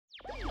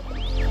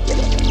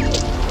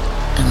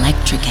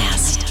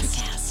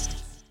Electricast.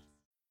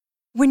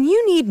 When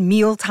you need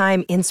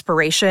mealtime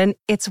inspiration,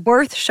 it's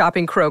worth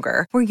shopping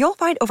Kroger, where you'll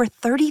find over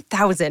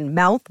 30,000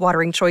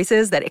 mouth-watering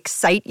choices that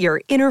excite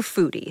your inner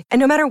foodie. And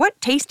no matter what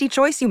tasty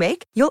choice you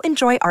make, you'll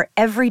enjoy our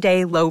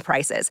everyday low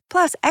prices,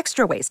 plus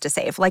extra ways to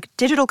save, like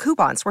digital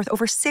coupons worth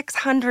over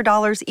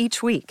 $600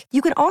 each week.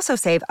 You can also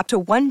save up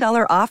to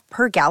 $1 off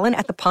per gallon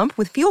at the pump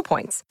with fuel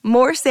points.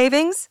 More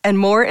savings and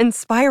more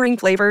inspiring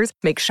flavors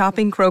make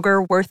shopping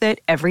Kroger worth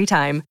it every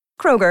time.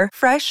 Kroger,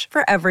 fresh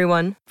for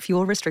everyone.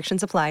 Fuel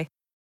restrictions apply.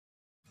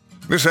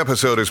 This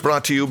episode is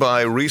brought to you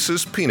by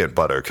Reese's Peanut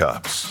Butter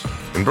Cups.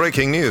 In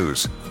breaking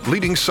news,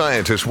 leading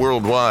scientists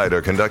worldwide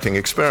are conducting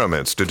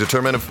experiments to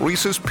determine if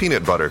Reese's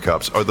Peanut Butter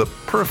Cups are the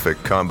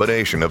perfect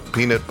combination of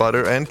peanut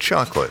butter and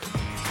chocolate.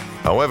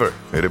 However,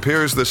 it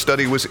appears the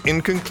study was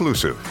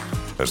inconclusive,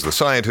 as the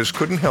scientists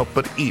couldn't help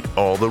but eat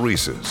all the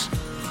Reese's.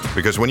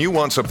 Because when you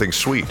want something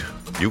sweet,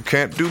 you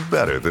can't do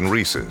better than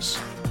Reese's.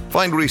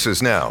 Find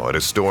Reese's now at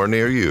a store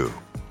near you.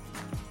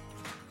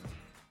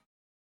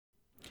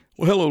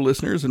 Well, hello,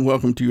 listeners, and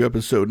welcome to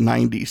episode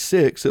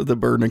 96 of the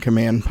Burden of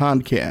Command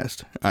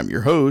podcast. I'm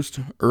your host,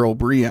 Earl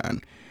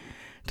Breon.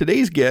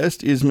 Today's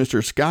guest is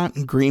Mr. Scott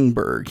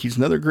Greenberg. He's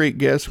another great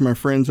guest from our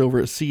friends over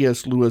at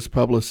C.S. Lewis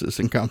Publicists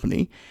and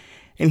Company,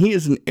 and he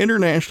is an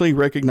internationally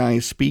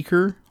recognized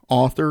speaker,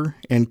 author,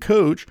 and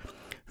coach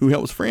who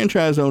helps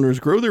franchise owners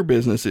grow their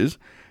businesses,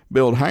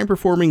 build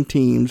high-performing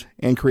teams,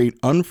 and create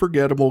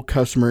unforgettable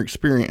customer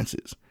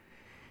experiences.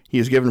 He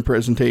has given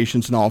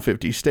presentations in all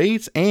 50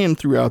 states and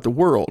throughout the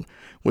world,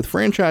 with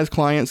franchise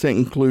clients that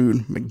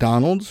include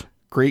McDonald's,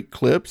 Great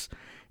Clips,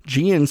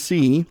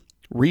 GNC,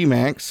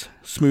 Remax,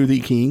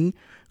 Smoothie King,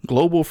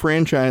 Global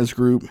Franchise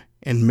Group,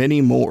 and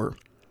many more.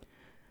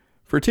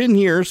 For 10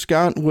 years,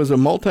 Scott was a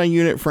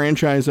multi-unit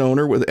franchise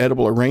owner with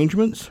Edible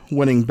Arrangements,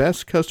 winning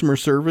Best Customer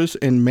Service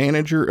and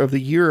Manager of the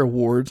Year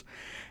awards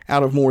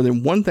out of more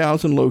than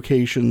 1,000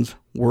 locations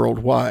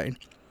worldwide.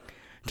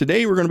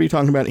 Today, we're going to be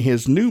talking about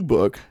his new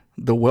book,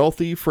 The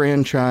Wealthy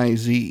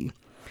Franchisee.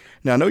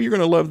 Now, I know you're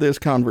going to love this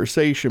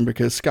conversation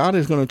because Scott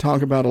is going to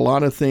talk about a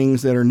lot of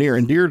things that are near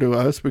and dear to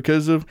us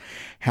because of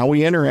how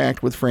we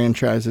interact with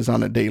franchises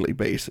on a daily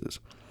basis.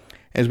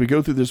 As we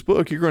go through this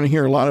book, you're going to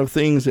hear a lot of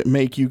things that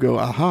make you go,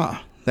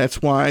 aha,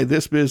 that's why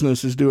this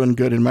business is doing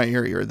good in my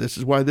area, or this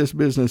is why this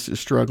business is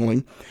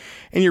struggling.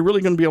 And you're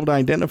really going to be able to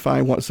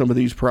identify what some of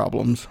these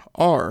problems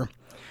are.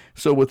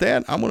 So with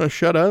that, I'm going to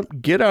shut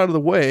up, get out of the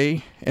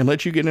way, and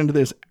let you get into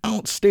this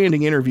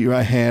outstanding interview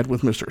I had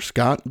with Mr.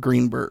 Scott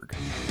Greenberg.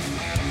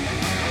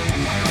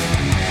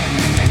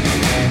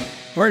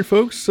 All right,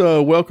 folks,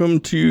 welcome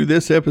to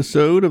this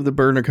episode of the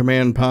Burden of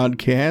Command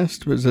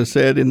podcast. As I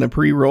said in the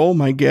pre-roll,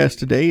 my guest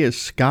today is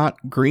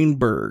Scott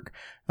Greenberg.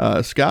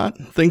 Scott,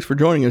 thanks for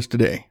joining us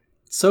today.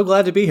 So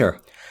glad to be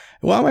here.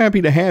 Well, I'm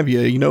happy to have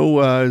you. You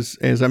know, as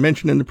I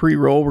mentioned in the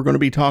pre-roll, we're going to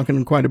be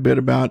talking quite a bit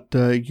about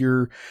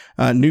your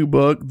new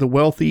book, The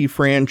Wealthy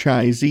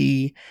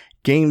Franchisee,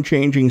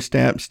 Game-Changing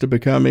Steps to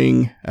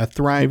Becoming a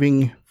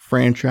Thriving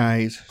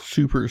Franchise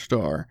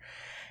Superstar.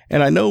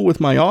 And I know with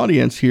my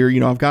audience here, you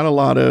know, I've got a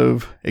lot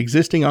of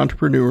existing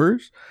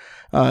entrepreneurs.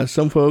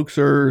 Some folks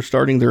are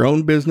starting their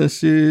own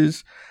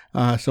businesses.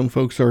 Some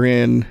folks are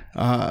in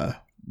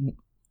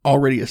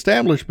already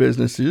established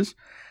businesses.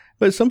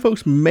 But some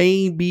folks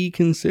may be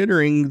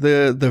considering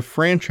the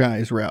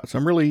franchise route. So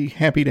I'm really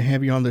happy to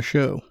have you on the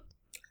show.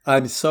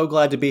 I'm so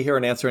glad to be here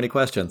and answer any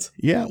questions.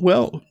 Yeah,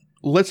 well,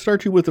 let's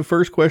start you with the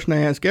first question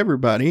I ask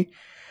everybody.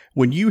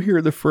 When you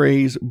hear the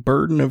phrase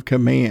burden of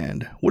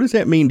command, what does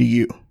that mean to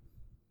you?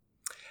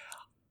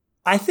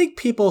 I think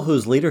people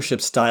whose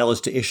leadership style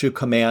is to issue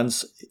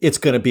commands, it's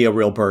going to be a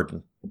real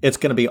burden. It's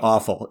going to be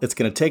awful. It's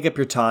going to take up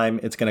your time.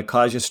 It's going to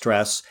cause you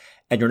stress,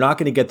 and you're not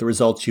going to get the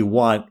results you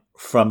want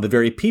from the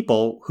very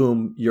people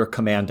whom you're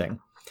commanding.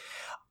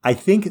 I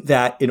think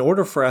that in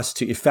order for us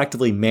to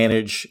effectively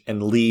manage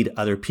and lead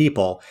other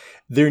people,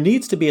 there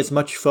needs to be as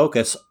much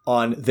focus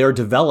on their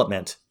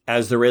development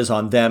as there is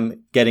on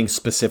them getting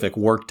specific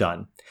work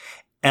done.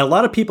 And a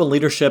lot of people in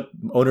leadership,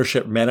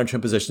 ownership,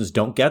 management positions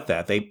don't get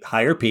that. They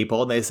hire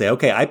people and they say,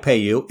 okay, I pay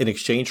you in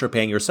exchange for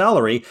paying your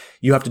salary.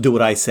 You have to do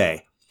what I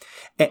say.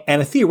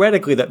 And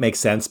theoretically that makes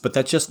sense, but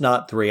that's just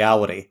not the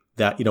reality.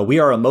 That, you know, we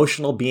are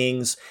emotional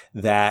beings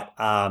that,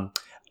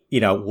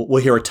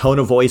 we'll hear a tone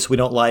of voice we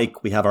don't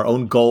like. We have our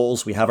own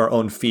goals. We have our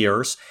own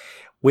fears.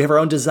 We have our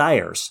own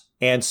desires.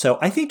 And so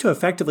I think to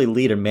effectively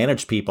lead and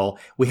manage people,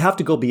 we have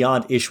to go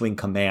beyond issuing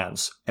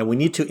commands, and we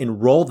need to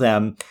enroll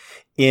them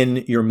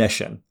in your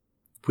mission.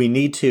 We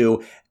need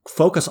to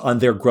focus on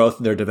their growth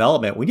and their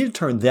development. We need to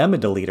turn them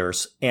into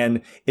leaders.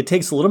 And it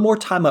takes a little more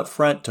time up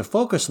front to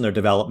focus on their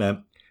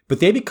development, but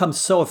they become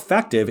so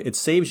effective, it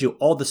saves you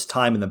all this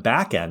time in the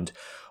back end.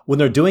 When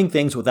they're doing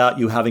things without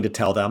you having to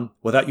tell them,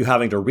 without you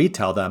having to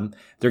retell them,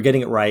 they're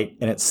getting it right,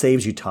 and it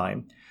saves you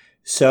time.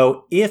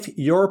 So if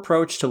your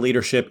approach to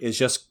leadership is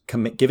just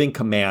giving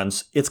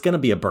commands, it's going to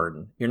be a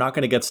burden. You're not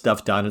going to get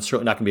stuff done. It's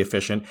certainly not going to be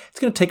efficient.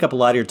 It's going to take up a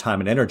lot of your time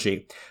and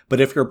energy.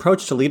 But if your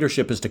approach to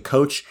leadership is to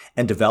coach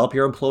and develop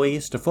your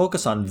employees, to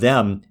focus on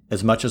them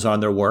as much as on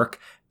their work,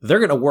 they're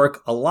going to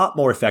work a lot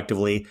more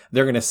effectively.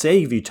 They're going to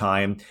save you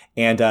time.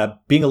 And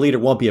being a leader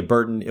won't be a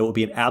burden. It will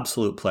be an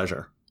absolute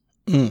pleasure.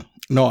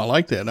 No, I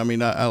like that. I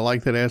mean, I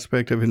like that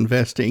aspect of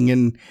investing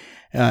in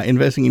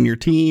your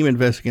team,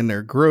 investing in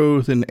their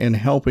growth, and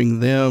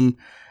helping them,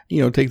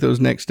 take those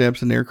next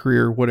steps in their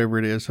career, whatever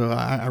it is. So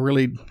I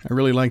really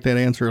like that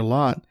answer a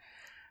lot.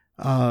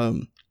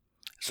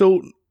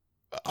 So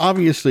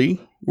obviously,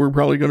 we're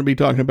probably going to be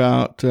talking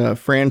about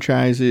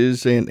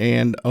franchises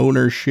and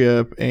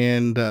ownership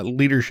and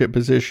leadership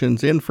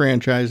positions in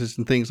franchises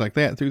and things like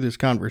that through this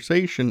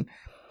conversation.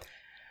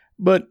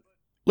 But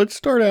let's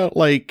start out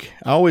I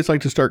always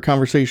like to start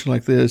conversation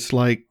like this,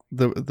 like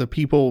the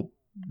people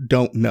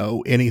don't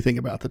know anything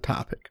about the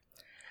topic.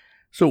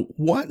 So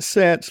what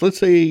sets, let's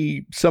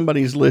say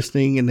somebody's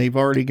listening and they've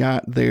already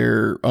got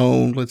their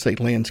own, let's say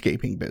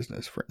landscaping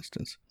business, for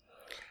instance,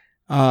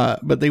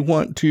 but they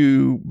want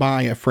to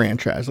buy a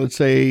franchise. Let's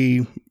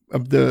say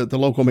the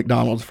local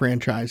McDonald's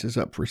franchise is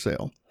up for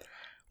sale.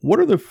 What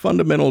are the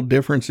fundamental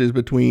differences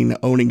between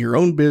owning your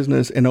own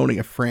business and owning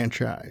a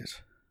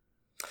franchise?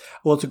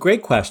 Well, it's a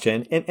great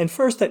question. And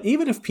first, that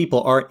even if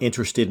people aren't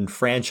interested in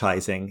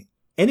franchising,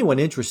 anyone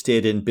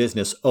interested in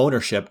business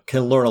ownership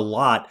can learn a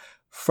lot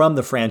from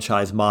the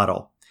franchise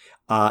model.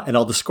 And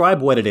I'll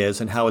describe what it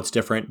is and how it's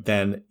different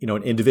than,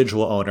 an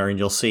individual owner. And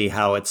you'll see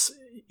how it's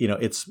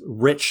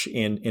rich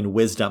in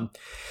wisdom.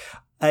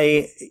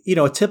 A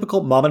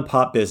typical mom and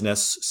pop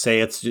business, say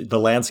it's the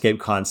landscape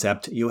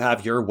concept, you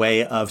have your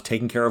way of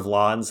taking care of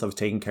lawns, of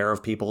taking care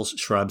of people's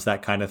shrubs,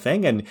 that kind of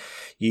thing. And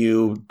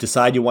you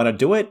decide you want to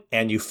do it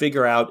and you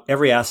figure out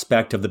every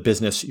aspect of the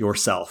business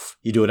yourself.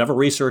 You do whatever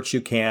research you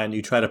can.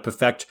 You try to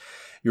perfect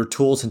your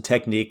tools and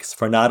techniques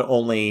for not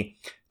only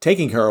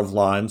taking care of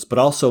lawns, but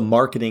also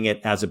marketing it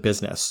as a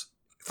business.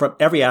 From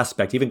every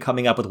aspect, even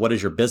coming up with what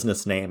is your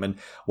business name and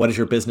what is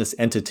your business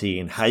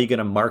entity and how you're going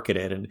to market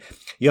it. And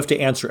you have to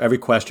answer every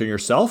question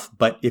yourself.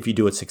 But if you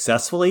do it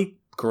successfully,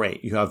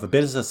 great. You have a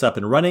business up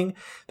and running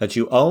that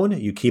you own.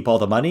 You keep all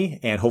the money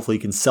and hopefully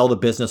you can sell the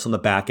business on the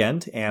back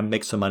end and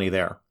make some money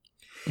there.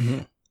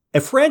 Mm-hmm. A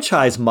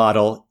franchise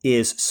model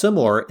is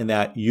similar in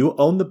that you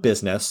own the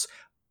business,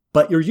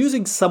 but you're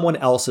using someone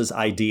else's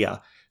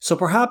idea. So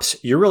perhaps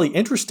you're really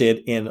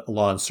interested in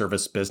lawn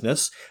service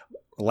business,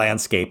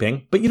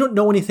 landscaping, but you don't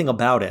know anything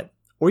about it,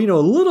 or you know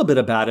a little bit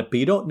about it, but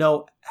you don't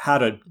know how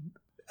to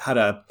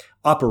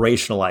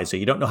operationalize it.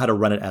 You don't know how to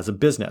run it as a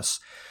business.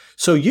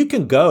 So you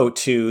can go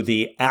to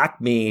the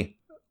Acme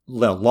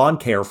lawn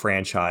care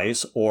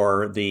franchise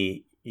or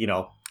the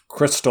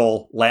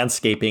Crystal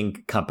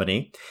landscaping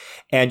company,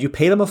 and you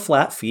pay them a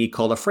flat fee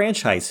called a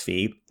franchise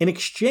fee. In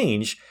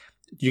exchange,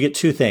 you get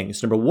two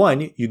things. Number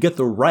one, you get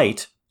the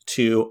right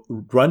to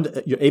run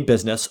a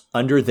business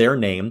under their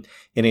name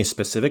in a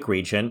specific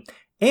region,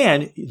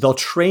 and they'll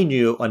train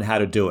you on how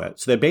to do it.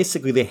 So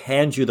they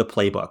hand you the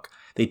playbook.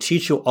 They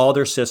teach you all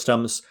their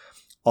systems,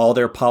 all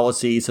their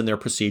policies and their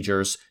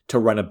procedures to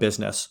run a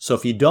business. So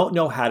if you don't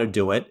know how to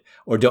do it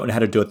or don't know how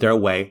to do it their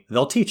way,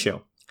 they'll teach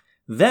you.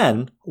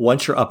 Then,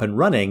 once you're up and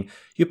running,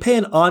 you pay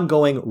an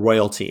ongoing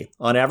royalty.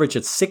 On average,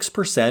 it's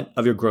 6%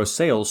 of your gross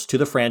sales to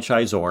the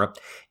franchisor.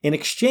 In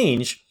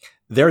exchange,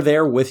 they're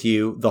there with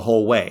you the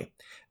whole way.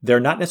 They're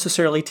not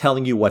necessarily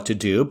telling you what to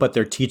do, but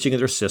they're teaching you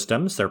their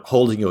systems. They're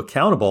holding you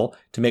accountable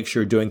to make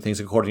sure you're doing things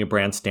according to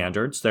brand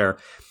standards. They're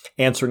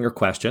answering your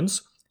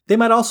questions. They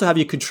might also have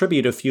you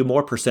contribute a few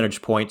more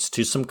percentage points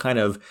to some kind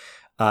of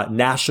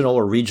national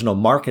or regional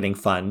marketing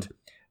fund,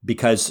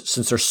 because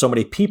since there's so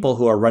many people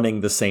who are running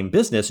the same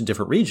business in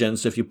different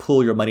regions, if you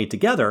pool your money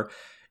together,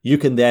 you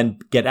can then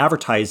get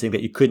advertising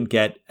that you couldn't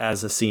get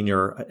as a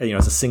senior,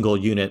 as a single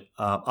unit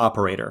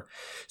operator.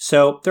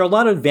 So there are a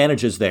lot of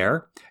advantages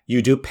there.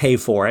 You do pay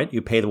for it.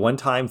 You pay the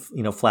one-time,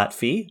 flat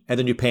fee, and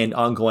then you pay an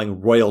ongoing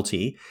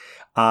royalty.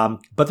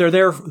 But they're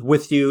there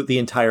with you the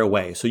entire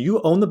way. So you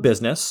own the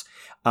business.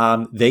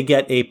 They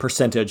get a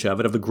percentage of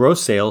it, of the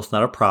gross sales,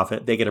 not a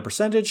profit. They get a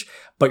percentage,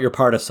 but you're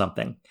part of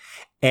something.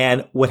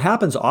 And what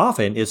happens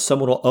often is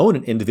someone will own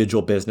an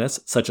individual business,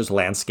 such as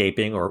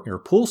landscaping or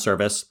pool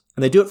service,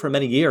 and they do it for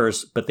many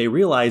years, but they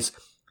realize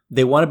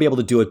they want to be able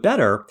to do it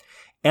better,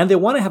 and they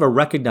want to have a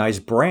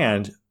recognized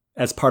brand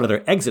as part of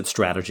their exit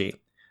strategy.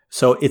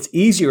 So it's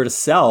easier to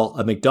sell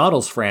a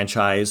McDonald's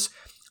franchise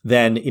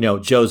than,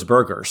 Joe's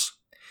Burgers.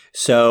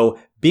 So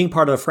being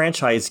part of a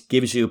franchise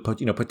gives you,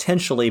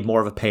 potentially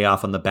more of a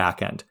payoff on the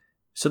back end.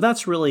 So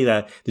that's really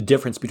the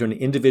difference between an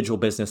individual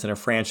business and a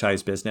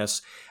franchise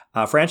business.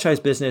 Franchise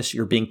business,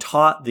 you're being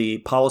taught the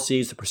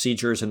policies, the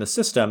procedures, and the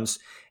systems,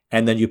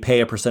 and then you pay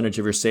a percentage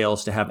of your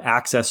sales to have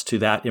access to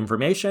that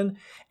information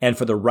and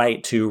for the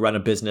right to run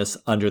a business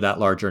under that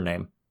larger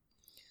name.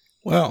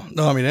 Well,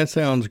 no, I mean, that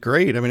sounds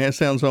great. I mean, that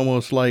sounds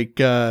almost like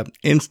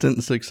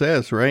instant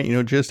success,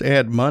 right? Just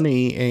add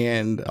money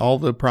and all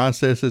the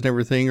processes and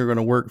everything are going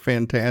to work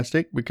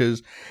fantastic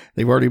because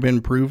they've already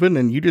been proven,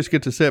 and you just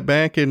get to sit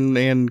back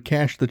and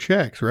cash the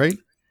checks, right?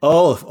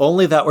 Oh, if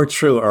only that were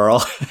true, Earl.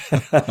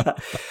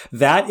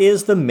 That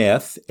is the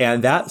myth,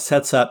 and that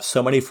sets up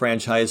so many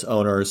franchise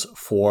owners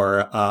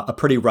for a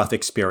pretty rough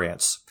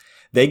experience.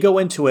 They go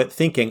into it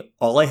thinking,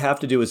 all I have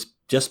to do is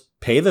just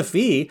pay the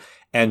fee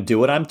and do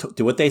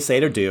what they say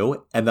to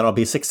do, and then I'll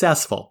be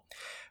successful.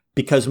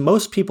 Because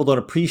most people don't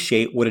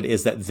appreciate what it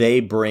is that they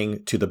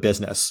bring to the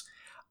business.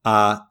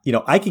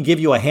 I can give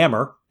you a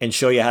hammer and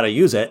show you how to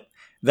use it.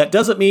 That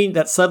doesn't mean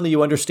that suddenly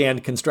you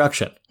understand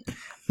construction.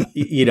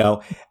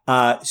 So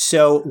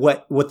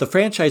what the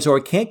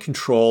franchisor can't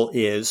control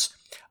is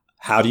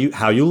how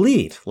you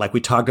lead. Like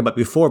we talked about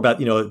before about,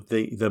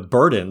 the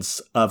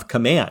burdens of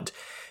command.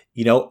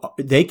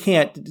 They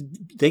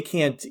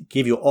can't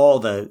give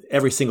you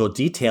every single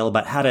detail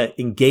about how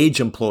to engage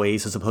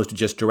employees as opposed to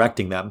just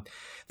directing them.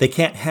 They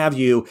can't have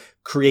you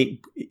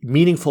create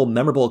meaningful,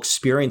 memorable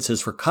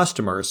experiences for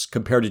customers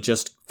compared to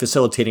just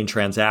facilitating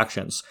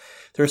transactions.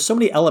 There are so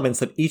many elements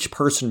that each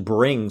person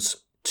brings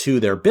to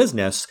their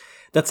business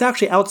that's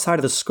actually outside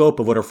of the scope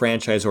of what a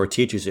franchisor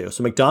teaches you.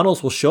 So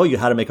McDonald's will show you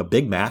how to make a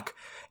Big Mac,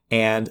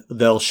 and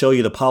they'll show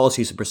you the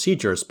policies and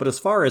procedures. But as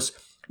far as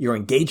your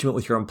engagement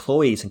with your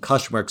employees and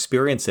customer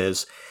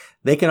experiences,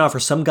 they can offer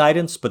some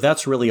guidance, but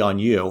that's really on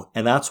you.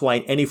 And that's why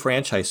in any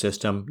franchise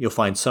system, you'll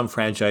find some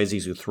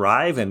franchisees who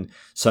thrive and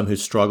some who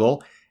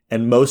struggle,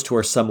 and most who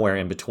are somewhere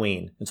in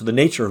between. And so the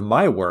nature of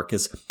my work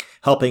is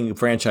helping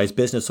franchise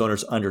business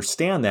owners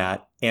understand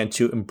that and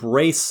to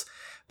embrace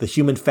the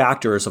human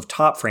factors of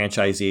top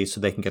franchisees so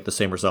they can get the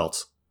same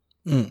results.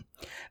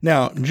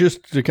 Now,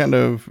 just to kind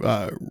of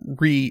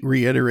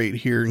reiterate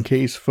here, in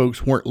case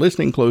folks weren't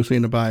listening closely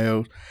in the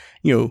bio,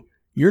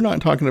 you're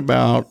not talking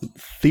about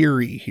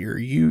theory here.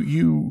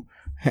 You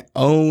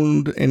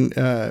owned and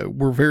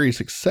were very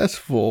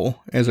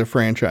successful as a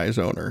franchise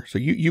owner. So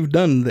you've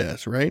done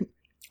this, right?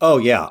 Oh,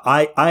 yeah.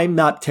 I'm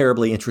not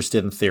terribly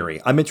interested in theory.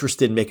 I'm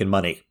interested in making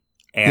money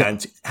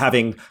and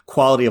having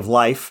quality of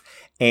life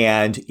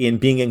and in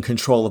being in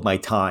control of my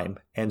time.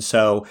 And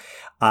so,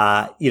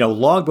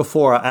 long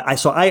before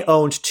I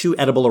owned 2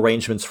 Edible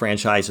Arrangements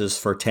franchises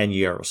for 10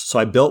 years. So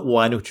I built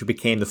one, which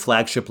became the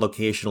flagship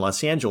location in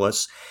Los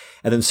Angeles.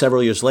 And then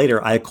several years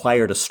later, I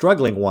acquired a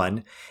struggling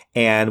one,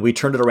 and we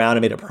turned it around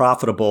and made it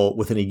profitable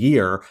within a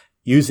year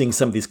using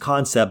some of these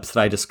concepts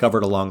that I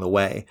discovered along the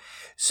way.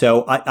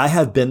 So I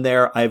have been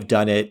there. I've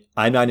done it.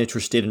 I'm not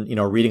interested in,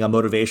 reading a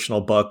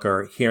motivational book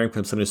or hearing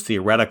from someone who's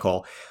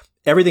theoretical.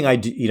 Everything I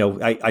do,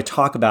 I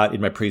talk about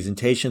in my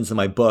presentations and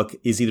my book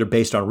is either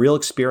based on real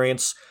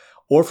experience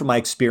or from my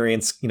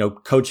experience,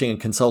 coaching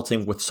and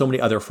consulting with so many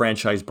other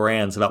franchise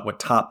brands about what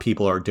top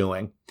people are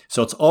doing.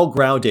 So it's all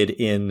grounded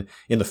in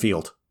the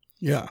field.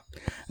 Yeah,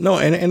 no,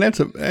 and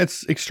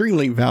that's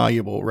extremely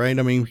valuable, right?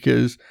 I mean,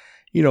 because,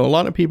 a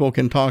lot of people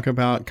can talk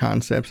about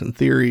concepts and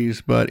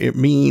theories, but it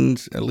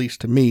means, at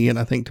least to me, and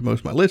I think to most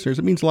of my listeners,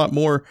 it means a lot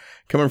more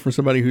coming from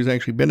somebody who's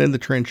actually been in the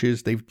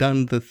trenches, they've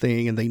done the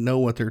thing, and they know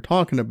what they're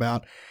talking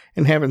about,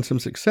 and having some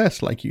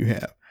success like you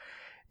have.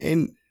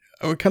 And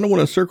I kind of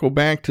want to circle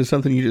back to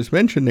something you just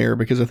mentioned there,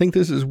 because I think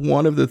this is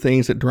one of the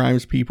things that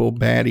drives people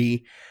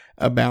batty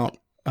about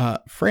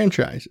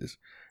franchises,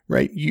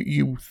 right?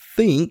 You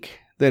think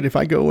that if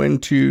I go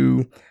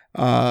into,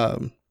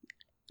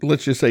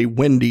 let's just say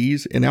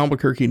Wendy's in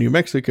Albuquerque, New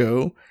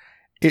Mexico,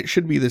 it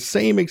should be the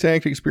same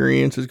exact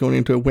experience as going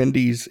into a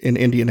Wendy's in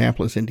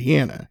Indianapolis,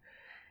 Indiana.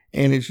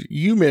 And as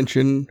you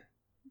mentioned,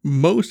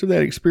 most of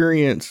that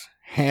experience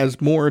has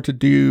more to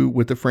do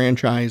with the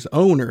franchise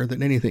owner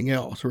than anything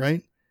else,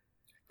 right?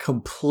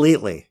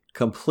 Completely.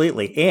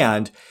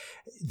 And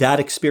that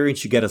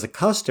experience you get as a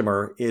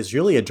customer is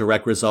really a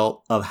direct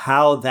result of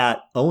how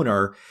that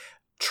owner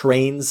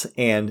trains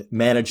and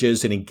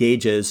manages and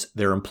engages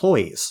their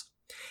employees.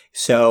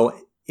 So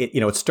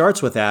it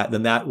starts with that,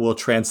 then that will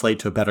translate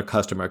to a better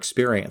customer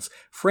experience.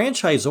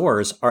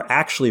 Franchisors are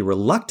actually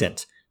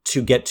reluctant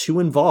to get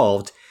too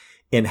involved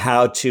in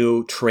how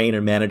to train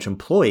and manage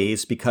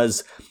employees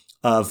because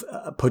of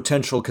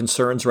potential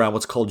concerns around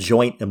what's called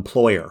joint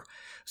employer.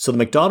 So the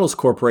McDonald's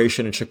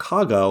Corporation in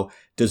Chicago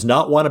does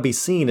not want to be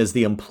seen as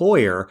the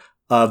employer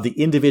of the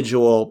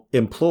individual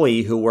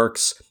employee who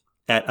works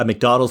at a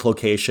McDonald's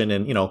location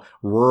in,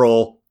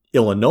 rural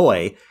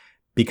Illinois,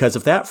 because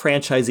if that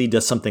franchisee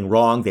does something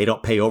wrong, they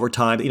don't pay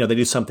overtime, they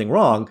do something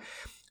wrong,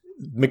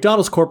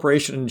 McDonald's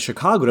Corporation in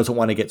Chicago doesn't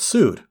want to get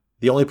sued.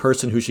 The only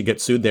person who should get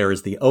sued there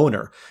is the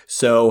owner.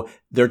 So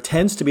there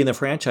tends to be in the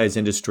franchise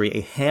industry a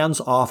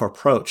hands-off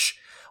approach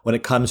when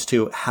it comes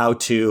to how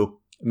to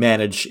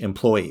manage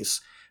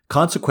employees.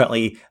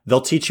 Consequently,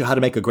 they'll teach you how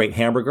to make a great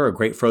hamburger, a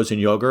great frozen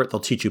yogurt. They'll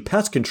teach you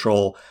pest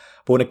control.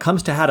 But when it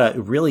comes to how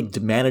to really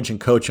manage and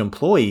coach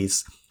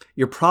employees,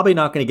 you're probably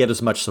not going to get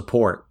as much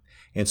support.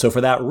 And so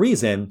for that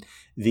reason,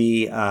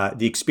 the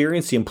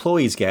experience the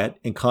employees get,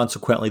 and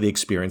consequently the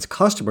experience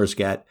customers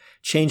get,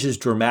 changes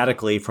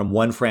dramatically from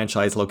one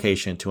franchise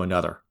location to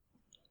another.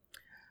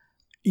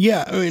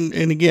 Yeah, I mean,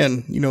 and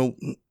again,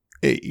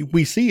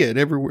 we see it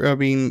everywhere. I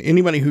mean,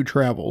 anybody who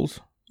travels,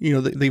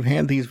 they've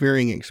had these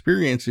varying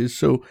experiences.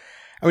 So,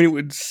 I mean, it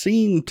would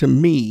seem to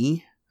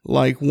me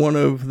like one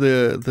of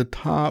the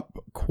top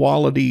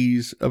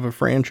qualities of a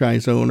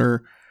franchise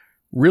owner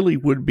really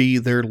would be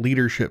their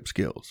leadership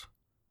skills.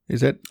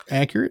 Is that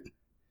accurate?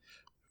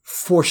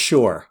 For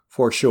sure.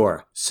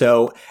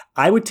 So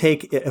I would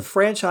take a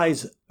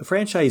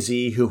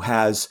franchisee who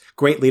has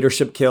great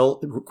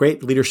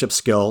leadership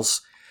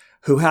skills,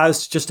 who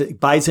has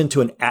buys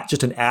into an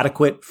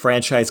adequate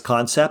franchise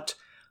concept,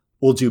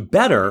 will do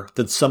better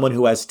than someone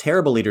who has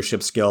terrible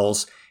leadership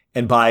skills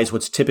and buys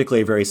what's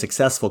typically a very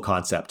successful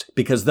concept,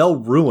 because they'll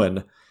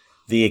ruin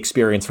the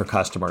experience for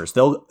customers.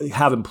 They'll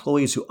have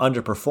employees who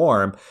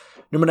underperform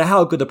no matter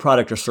how good the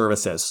product or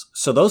service is.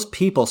 So those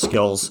people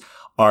skills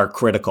are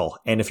critical.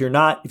 And if you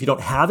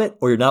don't have it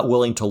or you're not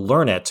willing to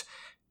learn it,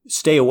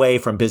 stay away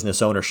from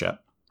business ownership.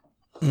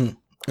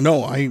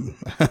 No, I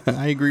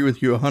agree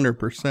with you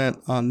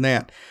 100% on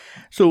that.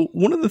 So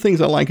one of the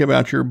things I like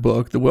about your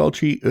book, The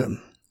Wealthy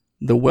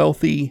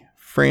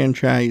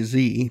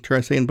Franchisee,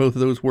 try saying both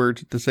of those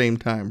words at the same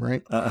time,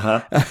 right?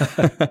 But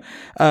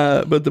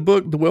the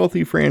book, The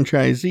Wealthy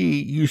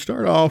Franchisee, you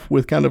start off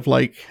with kind of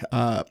like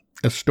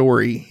a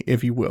story,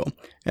 if you will.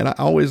 And I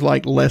always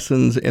like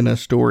lessons in a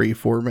story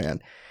format.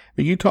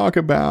 But you talk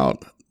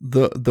about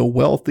the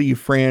wealthy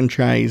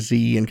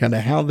franchisee and kind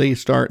of how they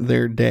start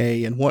their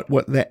day and what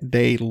that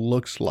day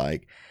looks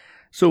like.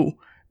 So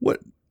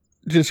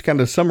just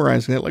kind of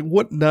summarizing it, like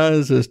what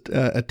does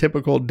a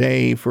typical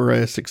day for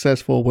a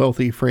successful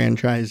wealthy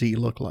franchisee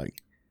look like?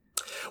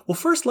 Well,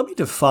 first, let me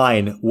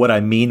define what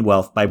I mean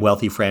by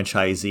wealthy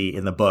franchisee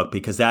in the book,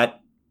 because that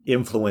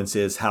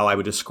influences how I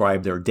would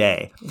describe their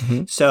day.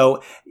 Mm-hmm.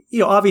 So,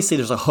 obviously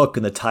there's a hook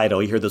in the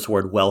title. You hear this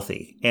word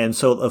wealthy. And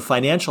so the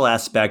financial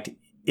aspect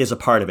is a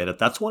part of it.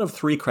 That's one of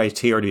three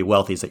criteria to be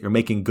wealthy, is that you're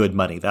making good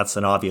money. That's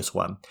an obvious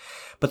one.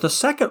 But the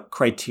second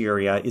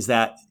criteria is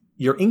that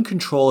you're in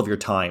control of your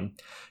time.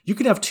 You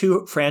can have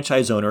two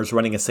franchise owners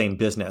running the same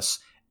business,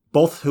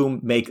 both whom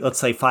make, let's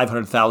say,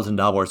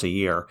 $500,000 a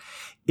year.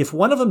 If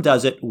one of them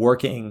does it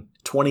working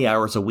 20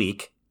 hours a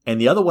week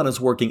and the other one is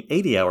working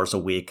 80 hours a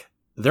week,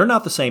 they're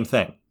not the same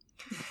thing.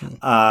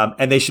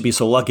 And they should be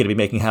so lucky to be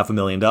making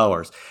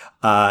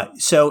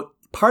 $500,000. So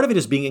part of it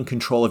is being in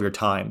control of your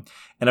time.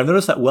 And I've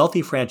noticed that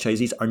wealthy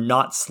franchisees are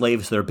not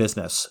slaves to their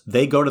business.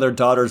 They go to their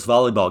daughter's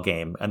volleyball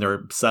game and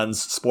their son's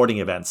sporting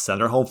events,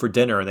 and they're home for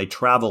dinner, and they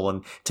travel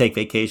and take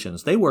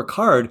vacations. They work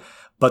hard,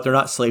 but they're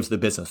not slaves to the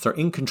business. They're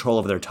in control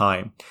of their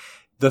time.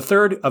 The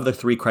third of the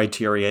three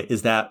criteria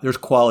is that there's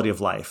quality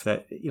of life.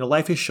 That,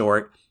 life is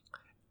short.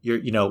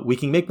 We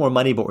can make more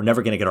money, but we're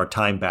never going to get our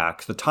time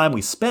back. The time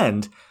we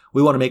spend,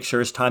 we want to make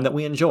sure it's time that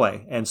we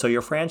enjoy. And so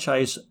your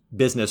franchise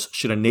business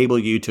should enable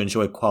you to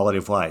enjoy quality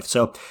of life.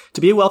 So to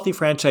be a wealthy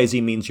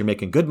franchisee means you're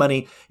making good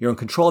money, you're in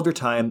control of your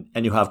time,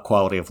 and you have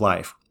quality of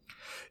life.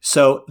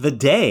 So the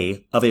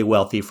day of a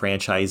wealthy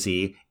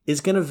franchisee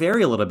is going to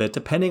vary a little bit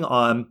depending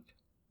on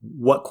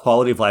what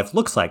quality of life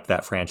looks like to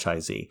that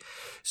franchisee.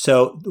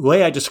 So the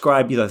way I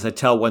describe, as I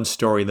tell one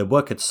story in the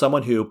book, it's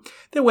someone who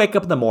they wake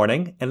up in the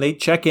morning and they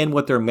check in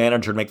with their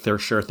manager to make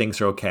sure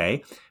things are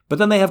okay. But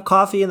then they have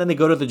coffee and then they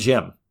go to the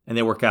gym and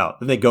they work out.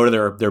 Then they go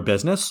to their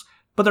business,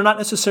 but they're not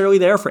necessarily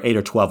there for 8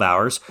 or 12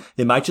 hours.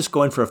 They might just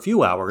go in for a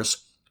few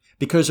hours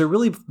because they're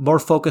really more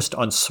focused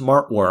on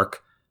smart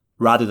work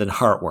rather than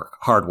hard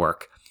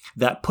work.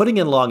 That putting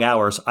in long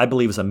hours, I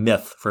believe, is a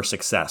myth for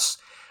success.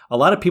 A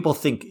lot of people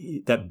think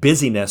that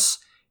busyness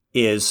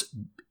is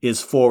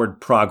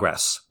forward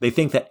progress. They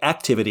think that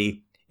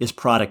activity is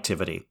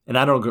productivity, and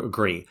I don't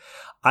agree.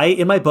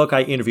 In my book,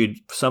 I interviewed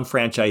some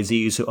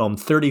franchisees who own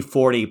 30,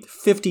 40,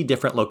 50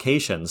 different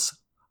locations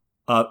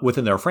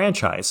within their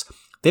franchise.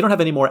 They don't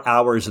have any more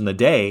hours in the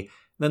day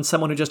than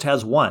someone who just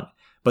has one,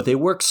 but they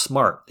work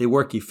smart. They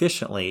work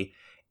efficiently,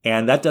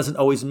 and that doesn't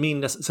always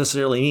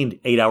necessarily mean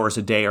 8 hours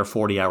a day or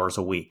 40 hours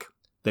a week.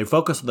 They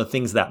focus on the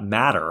things that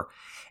matter,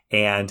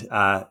 and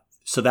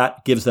so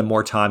that gives them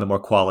more time and more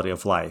quality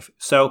of life.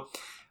 So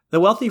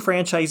the wealthy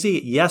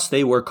franchisee, yes,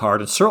 they work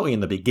hard, and certainly in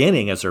the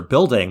beginning as they're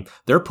building,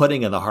 they're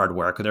putting in the hard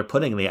work and they're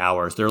putting in the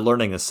hours, they're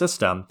learning the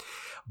system,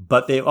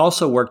 but they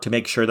also work to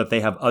make sure that they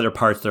have other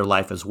parts of their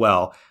life as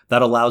well.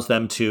 That allows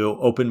them to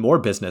open more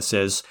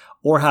businesses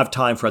or have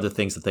time for other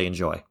things that they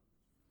enjoy.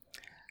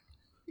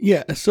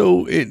 Yeah,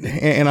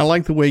 and I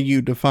like the way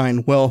you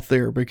define wealth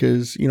there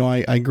because,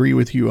 I agree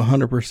with you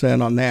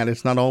 100% on that.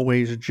 It's not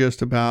always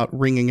just about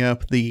ringing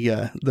up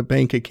the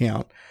bank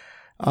account.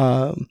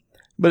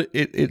 But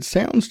it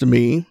sounds to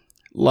me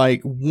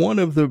like one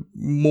of the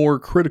more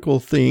critical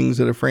things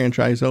that a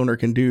franchise owner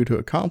can do to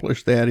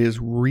accomplish that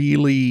is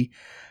really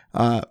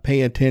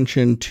pay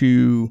attention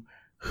to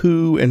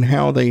who and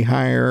how they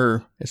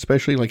hire,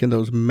 especially like in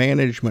those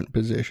management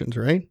positions,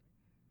 right?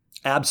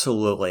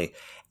 Absolutely.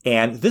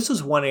 And this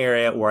is one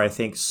area where I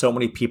think so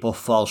many people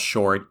fall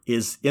short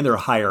is in their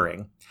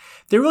hiring.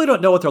 They really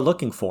don't know what they're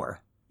looking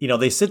for.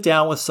 They sit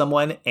down with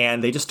someone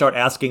and they just start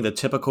asking the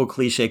typical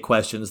cliche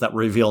questions that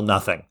reveal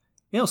nothing.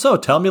 So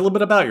tell me a little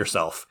bit about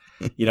yourself.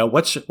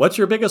 What's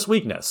your biggest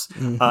weakness?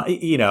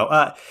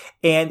 Mm-hmm.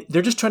 And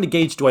they're just trying to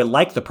gauge, do I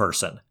like the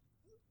person?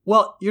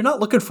 Well, you're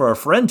not looking for a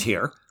friend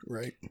here.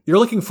 Right. You're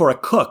looking for a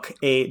cook,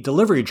 a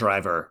delivery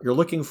driver. You're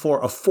looking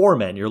for a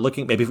foreman.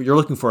 Maybe you're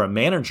looking for a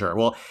manager.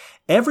 Well,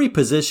 every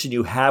position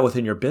you have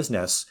within your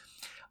business,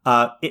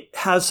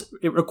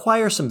 it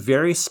requires some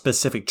very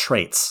specific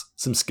traits,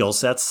 some skill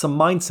sets, some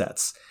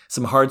mindsets,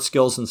 some hard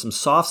skills and some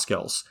soft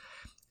skills.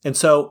 And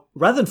so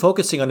rather than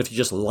focusing on if you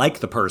just like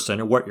the person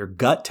or what your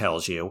gut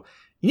tells you,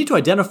 you need to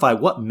identify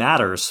what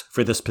matters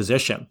for this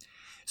position.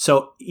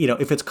 So,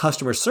 if it's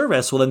customer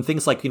service, well, then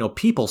things like,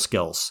 people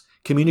skills,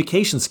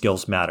 communication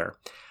skills matter.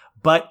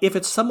 But if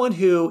it's someone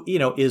who,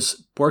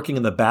 is working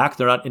in the back,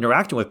 they're not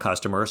interacting with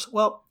customers,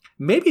 well,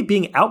 maybe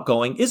being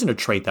outgoing isn't a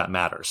trait that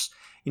matters.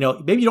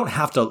 Maybe you don't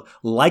have to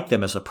like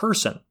them as a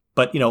person,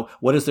 but,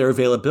 what is their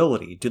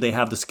availability? Do they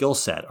have the skill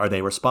set? Are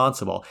they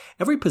responsible?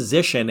 Every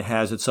position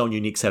has its own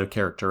unique set of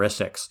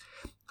characteristics.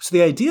 So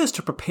the idea is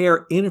to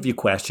prepare interview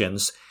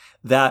questions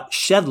that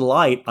shed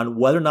light on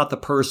whether or not the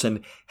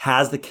person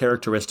has the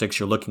characteristics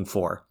you're looking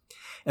for.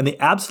 And the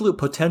absolute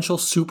potential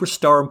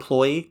superstar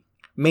employee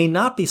may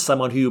not be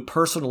someone who you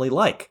personally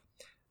like.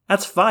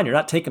 That's fine. You're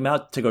not taking them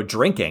out to go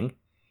drinking.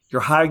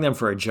 You're hiring them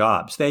for a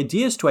job. So the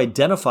idea is to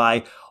identify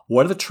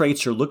what are the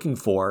traits you're looking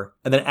for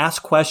and then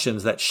ask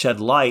questions that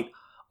shed light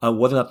on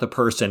whether or not the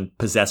person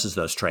possesses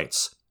those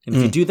traits. And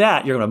if you do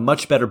that, you're going to have a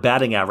much better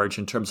batting average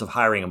in terms of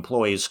hiring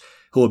employees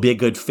who will be a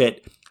good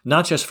fit,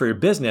 not just for your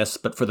business,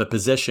 but for the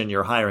position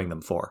you're hiring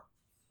them for.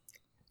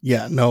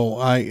 Yeah, no,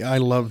 I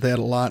love that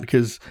a lot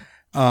because,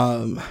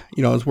 I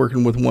was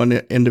working with one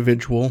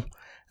individual.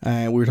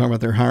 We were talking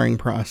about their hiring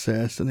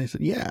process, and they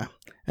said, yeah.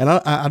 And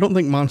I don't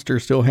think Monster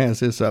still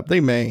has this up. They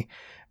may,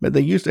 but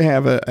they used to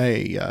have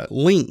a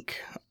link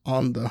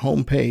on the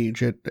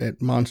homepage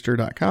at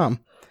monster.com,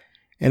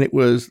 and it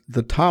was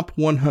the top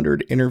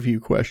 100 interview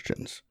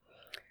questions.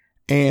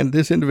 And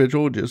this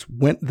individual just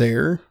went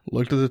there,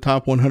 looked at the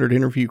top 100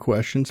 interview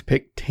questions,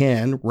 picked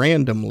 10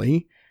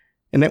 randomly,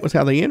 and that was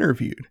how they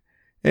interviewed.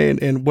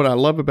 And what I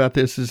love about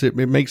this is it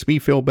makes me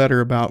feel better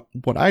about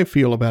what I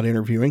feel about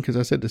interviewing, because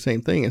I said the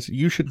same thing. Is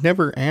you should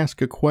never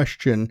ask a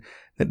question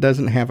that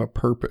doesn't have a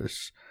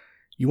purpose.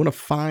 You want to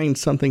find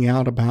something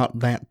out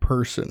about that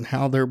person,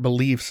 how their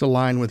beliefs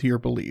align with your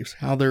beliefs,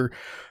 how their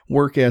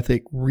work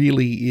ethic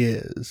really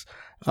is.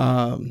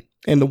 And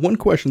the one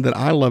question that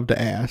I love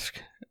to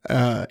ask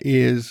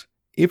is,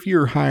 if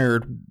you're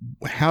hired,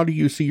 how do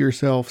you see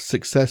yourself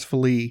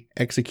successfully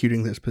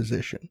executing this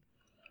position?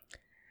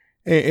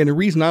 And the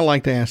reason I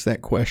like to ask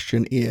that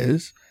question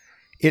is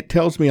it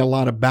tells me a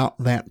lot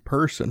about that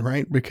person,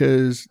 right?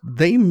 Because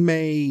they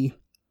may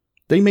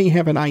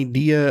have an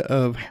idea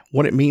of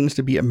what it means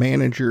to be a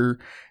manager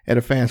at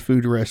a fast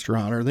food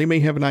restaurant, or they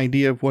may have an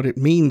idea of what it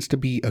means to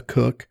be a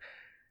cook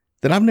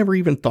that I've never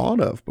even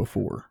thought of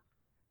before.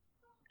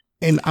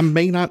 And I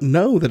may not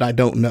know that I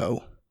don't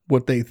know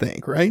what they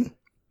think, right?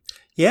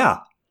 Yeah,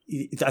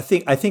 I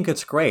think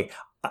it's great.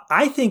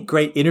 I think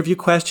great interview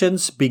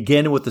questions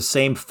begin with the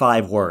same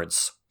 5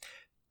 words.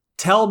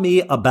 Tell me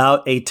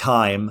about a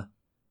time,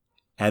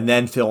 and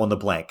then fill in the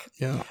blank.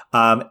 Yeah.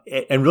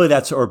 And really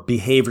that's our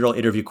behavioral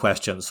interview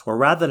questions, where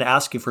rather than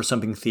asking for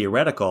something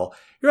theoretical,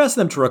 you're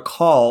asking them to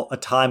recall a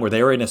time where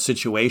they were in a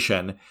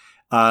situation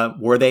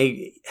where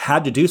they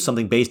had to do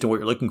something based on what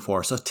you're looking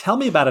for. So tell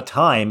me about a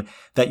time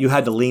that you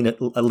had to lead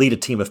a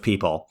team of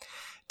people.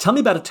 Tell me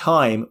about a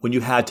time when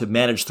you had to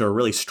manage through a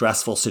really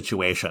stressful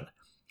situation.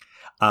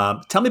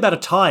 Tell me about a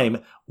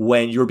time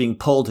when you were being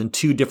pulled in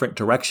 2 different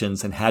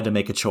directions and had to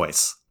make a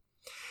choice.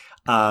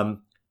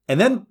 And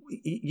then,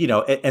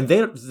 and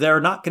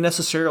they're not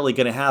necessarily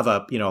going to have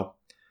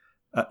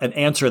an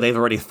answer they've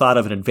already thought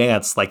of in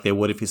advance, like they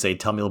would if you say,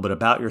 tell me a little bit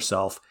about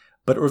yourself.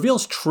 But it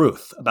reveals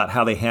truth about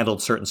how they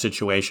handled certain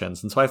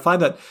situations. And so I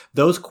find that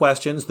those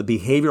questions, the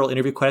behavioral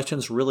interview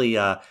questions, really,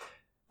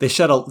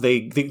 they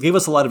gave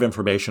us a lot of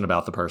information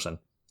about the person.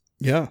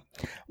 Yeah.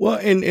 Well,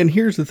 and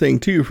here's the thing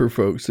too for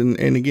folks. And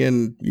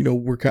again,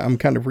 I'm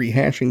kind of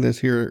rehashing this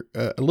here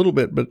a little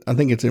bit, but I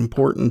think it's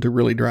important to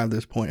really drive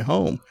this point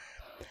home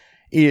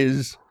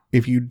is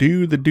if you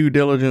do the due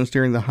diligence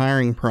during the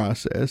hiring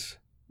process,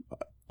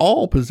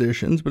 all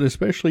positions, but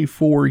especially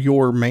for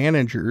your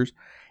managers,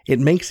 it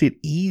makes it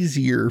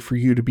easier for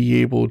you to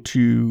be able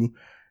to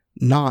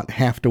not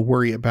have to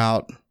worry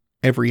about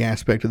every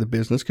aspect of the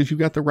business because you've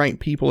got the right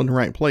people in the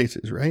right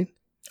places, right?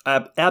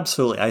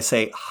 Absolutely. I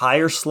say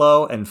hire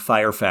slow and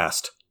fire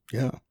fast.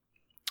 Yeah.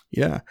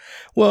 Yeah.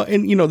 Well,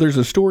 and there's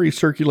a story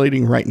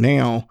circulating right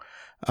now.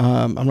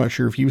 I'm not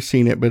sure if you've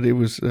seen it, but it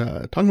was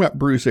talking about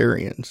Bruce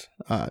Arians.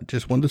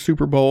 Just won the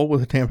Super Bowl with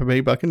the Tampa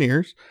Bay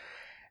Buccaneers.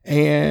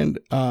 And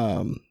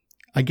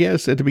I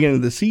guess at the beginning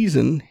of the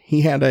season,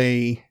 he had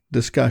a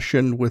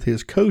discussion with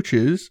his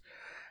coaches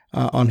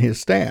on his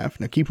staff.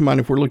 Now, keep in mind,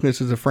 if we're looking at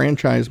this as a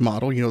franchise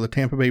model, the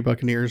Tampa Bay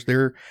Buccaneers,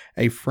 they're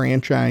a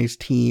franchise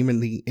team in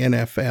the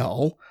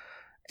NFL,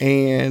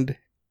 and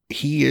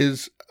he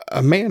is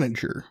a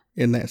manager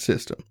in that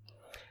system.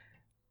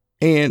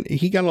 And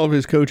he got all of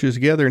his coaches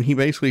together, and he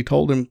basically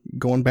told them,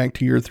 going back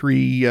to your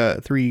three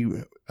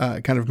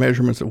kind of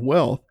measurements of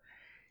wealth,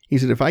 he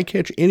said, if I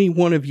catch any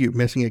one of you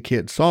missing a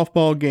kid's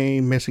softball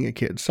game, missing a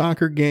kid's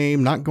soccer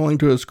game, not going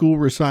to a school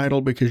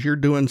recital because you're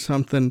doing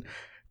something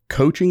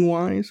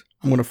coaching-wise,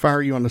 I'm going to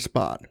fire you on the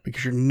spot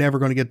because you're never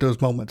going to get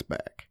those moments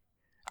back.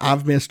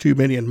 I've missed too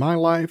many in my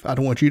life. I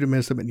don't want you to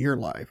miss them in your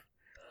life.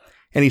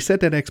 And he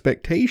set that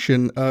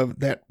expectation of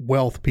that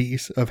wealth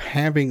piece of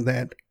having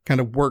that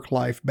kind of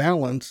work-life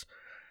balance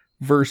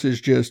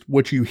versus just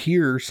what you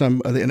hear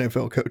some of the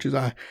NFL coaches.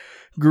 I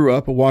grew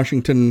up a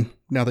Washington,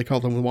 now they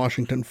call them the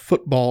Washington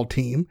football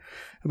team,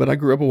 but I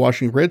grew up a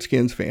Washington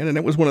Redskins fan, and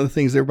it was one of the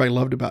things everybody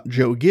loved about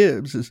Joe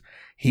Gibbs is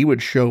he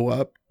would show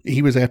up.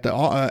 He was at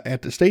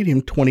the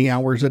stadium 20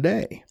 hours a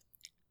day.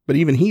 But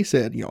even he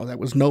said, that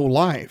was no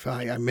life.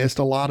 I missed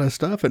a lot of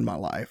stuff in my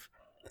life.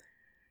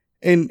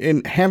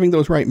 And having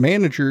those right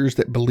managers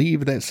that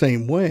believe that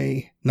same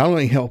way not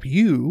only help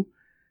you,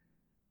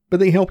 but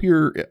they help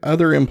your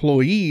other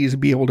employees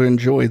be able to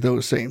enjoy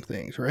those same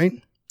things, right?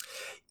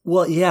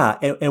 Well, yeah.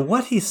 And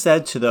what he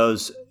said to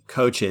those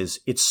coaches,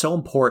 it's so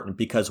important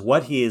because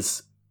what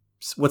he's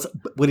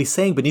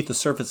saying beneath the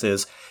surface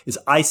is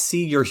I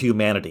see your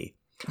humanity.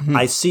 Mm-hmm.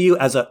 I see you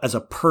as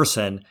a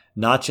person,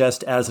 not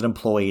just as an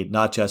employee,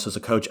 not just as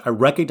a coach. I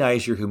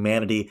recognize your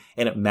humanity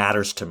and it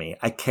matters to me.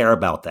 I care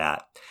about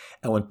that.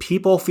 And when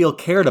people feel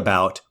cared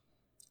about,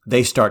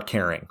 they start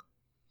caring.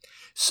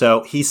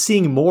 So he's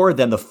seeing more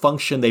than the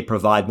function they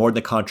provide, more than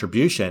the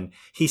contribution.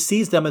 He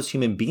sees them as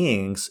human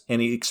beings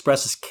and he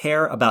expresses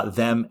care about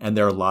them and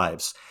their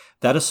lives.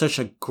 That is such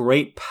a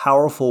great,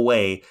 powerful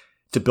way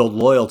to build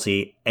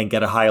loyalty and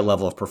get a higher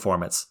level of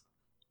performance.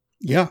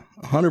 Yeah,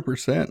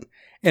 100%.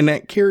 And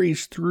that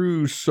carries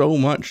through so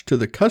much to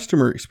the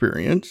customer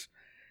experience,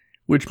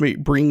 which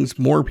brings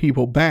more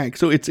people back.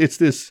 So it's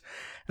this,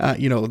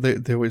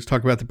 they always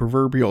talk about the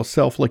proverbial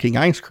self-licking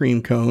ice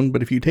cream cone,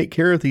 but if you take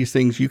care of these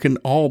things, you can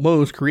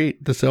almost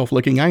create the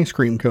self-licking ice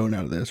cream cone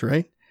out of this,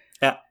 right?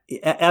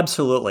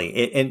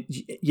 Absolutely. And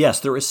yes,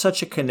 there is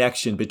such a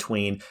connection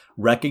between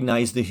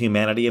recognize the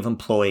humanity of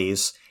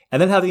employees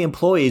and then have the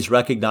employees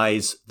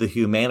recognize the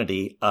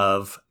humanity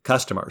of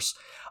customers.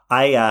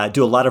 I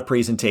do a lot of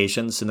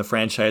presentations in the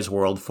franchise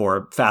world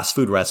for fast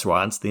food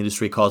restaurants. The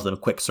industry calls them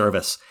quick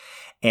service.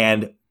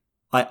 And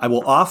I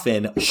will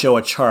often show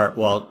a chart.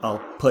 Well,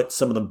 I'll put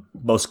some of the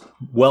most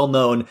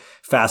well-known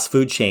fast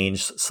food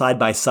chains side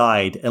by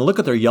side and look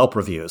at their Yelp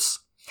reviews.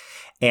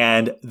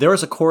 And there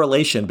is a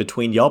correlation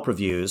between Yelp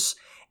reviews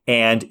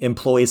and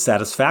employee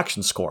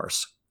satisfaction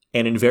scores.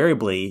 And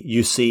invariably,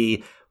 you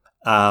see,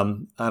 I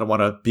don't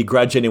want to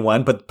begrudge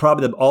anyone, but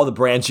probably all the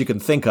brands you can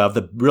think of,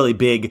 the really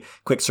big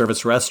quick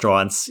service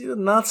restaurants,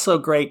 not so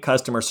great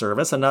customer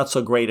service and not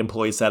so great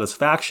employee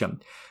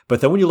satisfaction. But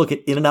then when you look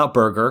at In-N-Out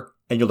Burger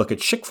and you look at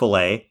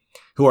Chick-fil-A,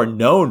 who are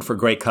known for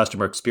great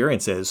customer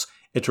experiences,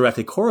 it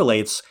directly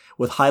correlates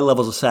with high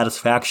levels of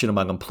satisfaction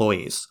among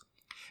employees.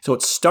 So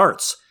it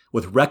starts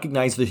with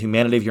recognizing the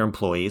humanity of your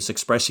employees,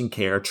 expressing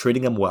care,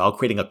 treating them well,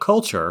 creating a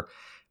culture.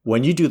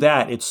 When you do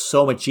that, it's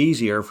so much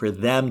easier for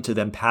them to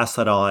then pass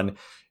that on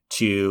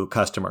to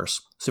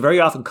customers. So very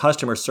often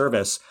customer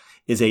service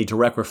is a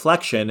direct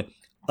reflection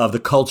of the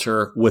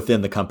culture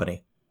within the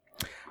company.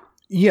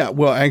 Yeah,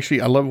 well, actually,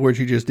 I love what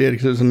you just did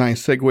because it was a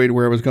nice segue to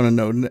where I was going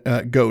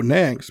to go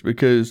next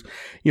because,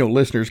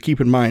 listeners,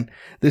 keep in mind,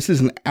 this is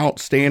an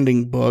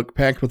outstanding book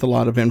packed with a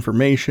lot of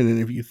information. And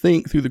if you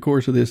think through the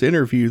course of this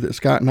interview that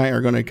Scott and I are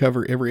going to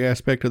cover every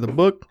aspect of the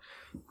book,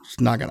 it's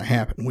not going to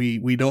happen.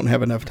 We don't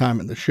have enough time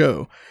in the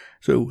show.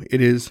 So it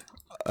is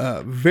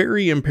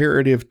very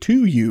imperative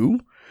to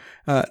you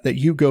that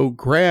you go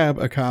grab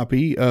a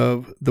copy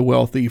of The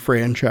Wealthy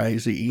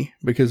Franchisee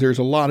because there's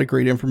a lot of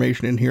great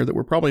information in here that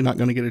we're probably not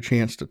going to get a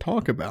chance to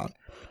talk about.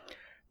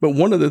 But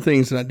one of the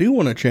things that I do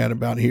want to chat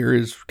about here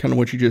is kind of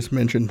what you just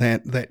mentioned,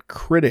 that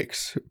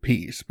critics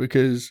piece,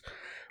 because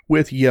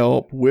with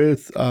Yelp,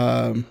 with,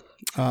 oh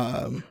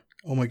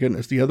my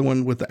goodness, the other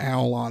one with the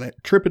owl on it,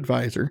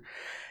 TripAdvisor,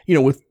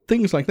 with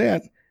things like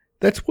that,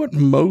 that's what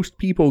most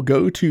people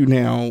go to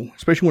now,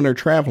 especially when they're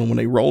traveling. When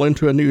they roll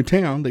into a new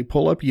town, they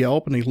pull up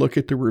Yelp and they look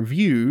at the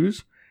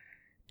reviews.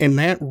 And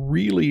that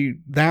really,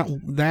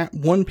 that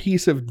one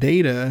piece of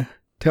data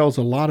tells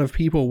a lot of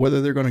people whether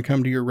they're going to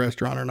come to your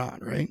restaurant or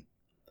not, right?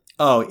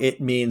 Oh,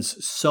 it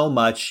means so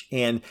much.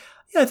 And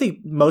I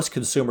think most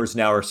consumers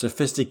now are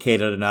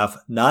sophisticated enough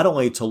not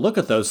only to look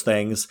at those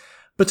things,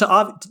 but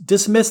to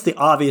dismiss the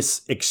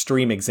obvious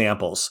extreme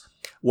examples.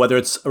 Whether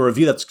it's a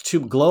review that's too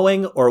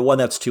glowing or one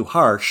that's too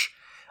harsh,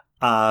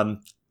 I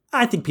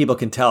think people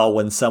can tell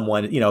when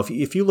someone,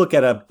 if you look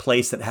at a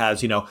place that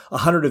has,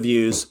 100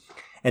 reviews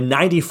and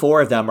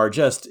 94 of them are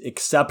just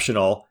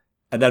exceptional,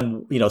 and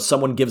then,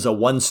 someone gives a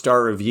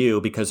 1-star review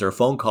because their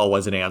phone call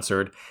wasn't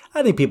answered,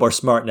 I think people are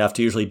smart enough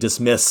to usually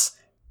dismiss,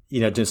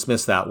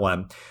 dismiss that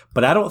one.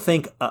 But I don't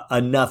think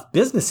enough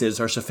businesses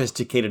are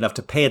sophisticated enough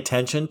to pay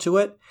attention to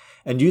it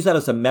and use that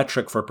as a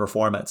metric for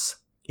performance.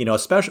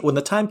 Especially when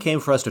the time came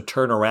for us to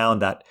turn around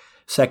that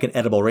second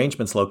Edible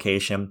Arrangements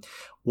location,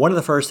 one of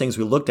the first things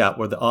we looked at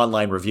were the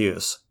online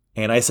reviews.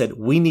 And I said,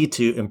 we need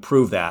to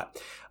improve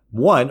that.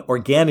 One,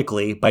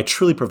 organically, by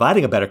truly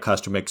providing a better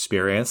customer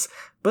experience.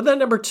 But then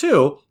number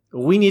two,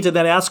 we need to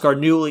then ask our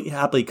newly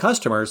happy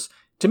customers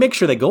to make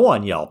sure they go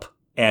on Yelp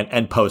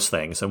and post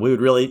things. And we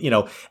would really,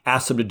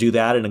 ask them to do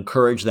that and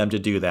encourage them to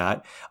do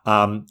that.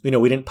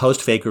 We didn't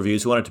post fake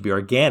reviews. We wanted it to be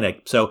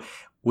organic. So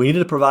we needed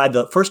to provide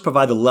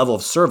the level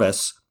of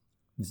service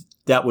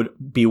that would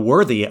be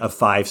worthy of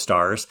 5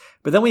 stars.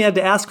 But then we had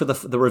to ask for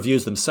the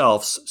reviews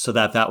themselves so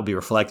that would be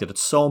reflected.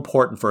 It's so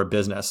important for a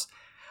business.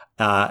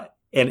 And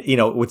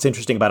what's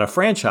interesting about a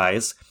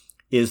franchise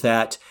is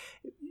that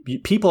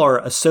people are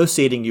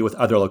associating you with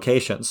other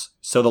locations.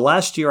 So the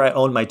last year I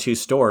owned my 2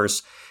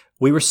 stores,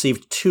 we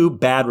received 2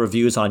 bad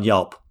reviews on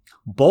Yelp.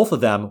 Both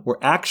of them were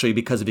actually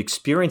because of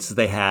experiences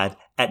they had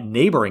at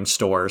neighboring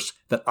stores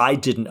that I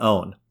didn't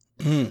own.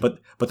 But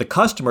the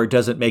customer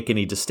doesn't make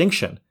any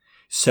distinction.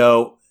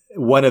 So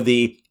one of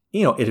the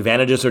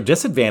advantages or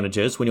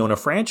disadvantages when you own a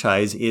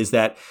franchise is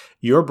that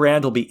your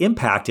brand will be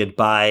impacted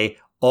by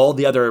all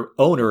the other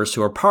owners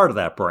who are part of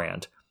that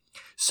brand.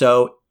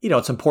 So,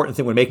 it's an important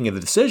thing when making the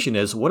decision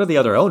is, what are the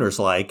other owners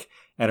like?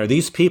 And are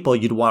these people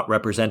you'd want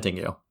representing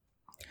you?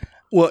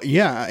 Well,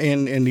 yeah.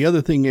 And the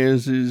other thing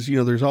is,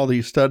 there's all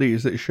these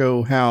studies that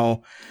show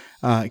how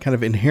kind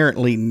of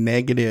inherently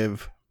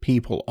negative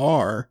people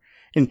are.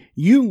 And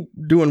you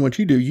doing what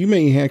you do, you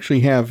may actually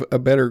have a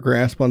better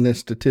grasp on this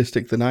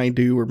statistic than I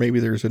do, or maybe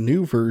there's a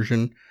new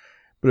version.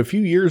 But a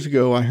few years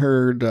ago, I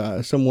heard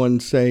someone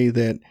say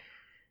that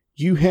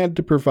you had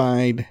to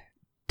provide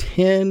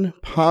 10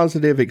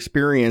 positive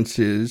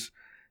experiences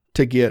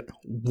to get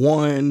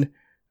 1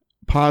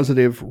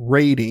 positive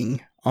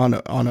rating on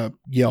a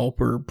Yelp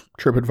or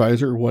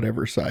TripAdvisor or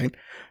whatever site,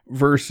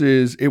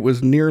 versus it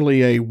was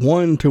nearly a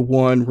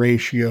 1-to-1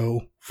 ratio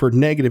for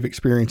negative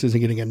experiences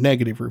and getting a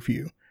negative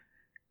review.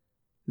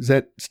 Does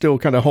that still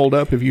kind of hold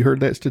up? Have you heard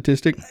that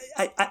statistic?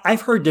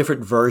 I've heard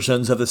different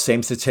versions of the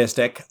same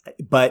statistic,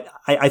 but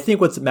I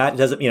think Matt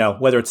doesn't,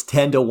 whether it's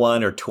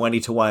 10-to-1 or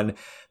 20-to-1,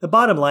 the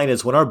bottom line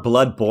is when our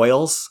blood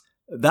boils,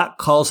 that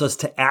calls us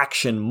to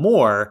action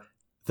more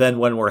than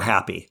when we're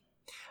happy,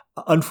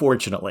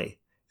 unfortunately.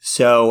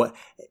 So,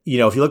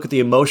 if you look at the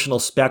emotional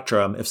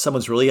spectrum, if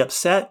someone's really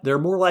upset, they're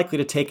more likely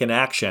to take an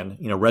action,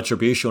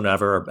 retribution,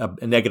 whatever,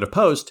 a negative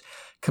post,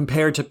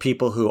 compared to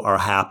people who are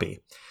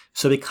happy.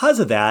 So because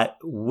of that,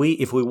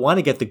 if we want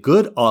to get the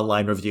good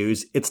online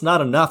reviews, it's not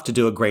enough to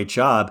do a great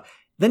job.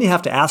 Then you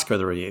have to ask for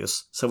the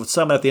reviews. So if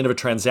someone at the end of a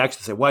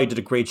transaction say, wow, you did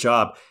a great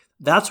job,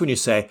 that's when you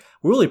say,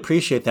 we really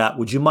appreciate that.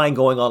 Would you mind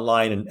going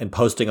online and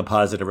posting a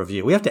positive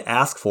review? We have to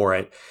ask for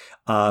it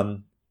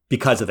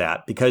because of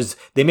that, because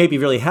they may be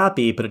really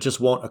happy, but it just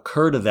won't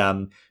occur to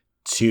them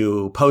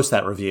to post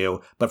that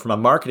review. But from a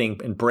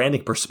marketing and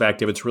branding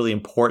perspective, it's really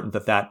important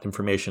that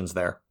information's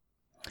there.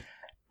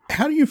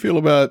 How do you feel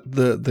about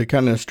the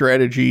kind of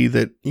strategy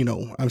that,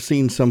 I've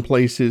seen some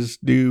places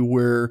do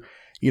where,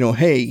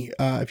 hey,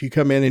 if you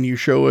come in and you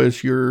show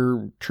us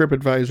your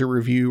TripAdvisor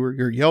review or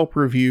your Yelp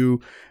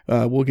review,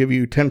 we'll give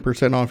you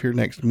 10% off your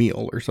next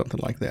meal or something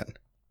like that?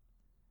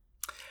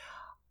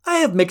 I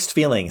have mixed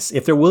feelings.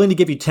 If they're willing to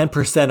give you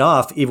 10%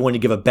 off, even when you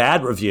give a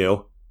bad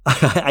review,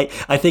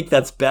 I think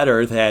that's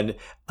better than,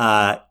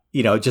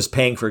 just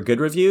paying for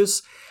good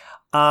reviews.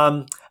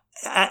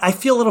 I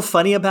feel a little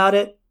funny about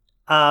it.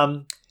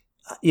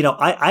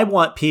 I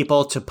want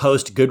people to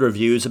post good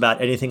reviews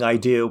about anything I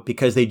do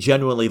because they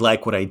genuinely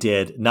like what I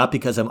did, not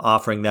because I'm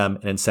offering them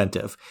an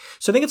incentive.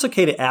 So I think it's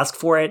okay to ask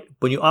for it.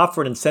 When you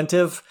offer an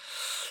incentive,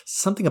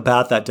 something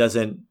about that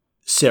doesn't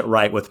sit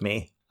right with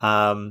me.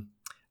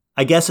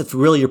 I guess if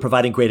really you're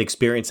providing great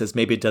experiences,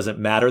 maybe it doesn't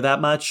matter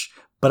that much,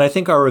 but I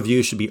think our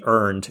reviews should be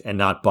earned and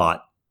not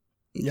bought.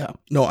 Yeah,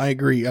 no, I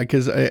agree.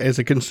 Because as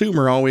a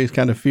consumer, I always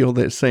kind of feel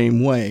that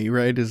same way,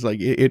 right? It's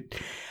like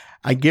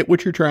I get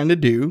what you're trying to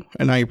do,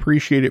 and I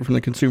appreciate it from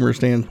the consumer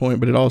standpoint,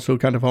 but it also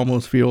kind of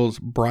almost feels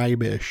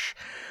bribe-ish.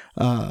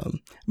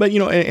 But,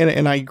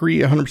 and I agree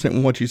 100%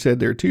 with what you said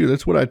there, too.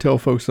 That's what I tell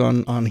folks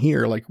on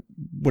here. Like,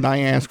 when I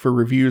ask for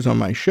reviews on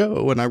my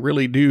show, and I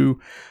really do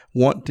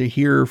want to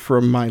hear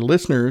from my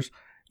listeners,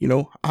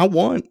 I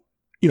want,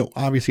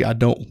 obviously I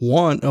don't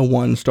want a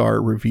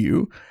 1-star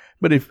review,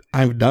 but if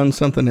I've done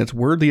something that's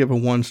worthy of a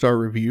 1-star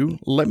review,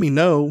 let me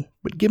know,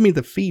 but give me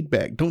the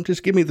feedback. Don't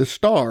just give me the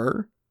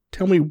star.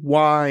 Tell me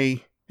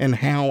why and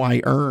how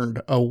I earned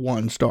a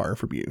 1-star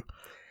from you.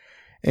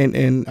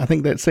 And I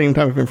think that same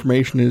type of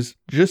information is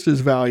just as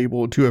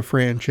valuable to a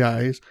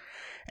franchise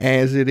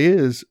as it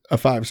is a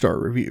 5-star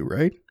review,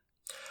 right?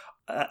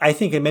 I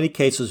think in many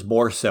cases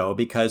more so,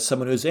 because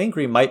someone who's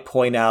angry might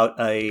point out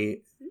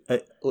a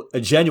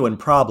genuine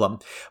problem.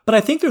 But I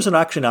think there's an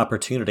auction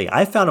opportunity.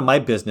 I found in my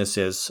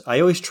businesses,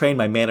 I always train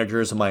my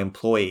managers and my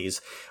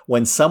employees,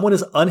 when someone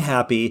is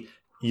unhappy,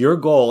 your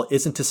goal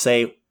isn't to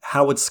say,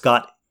 how would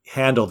Scott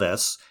handle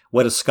this?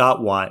 What does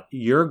Scott want?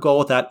 Your goal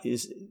with that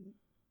is,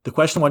 the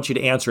question I want you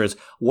to answer is,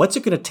 what's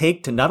it going to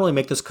take to not only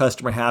make this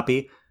customer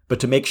happy, but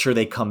to make sure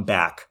they come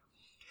back?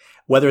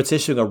 Whether it's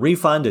issuing a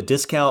refund, a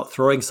discount,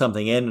 throwing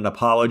something in, an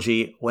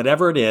apology,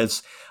 whatever it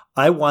is,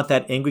 I want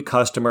that angry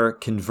customer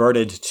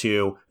converted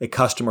to a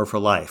customer for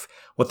life.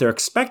 What they're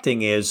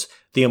expecting is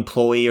the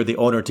employee or the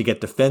owner to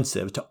get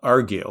defensive, to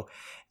argue.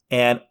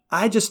 And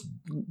I just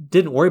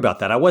didn't worry about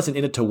that. I wasn't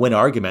in it to win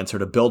arguments or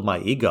to build my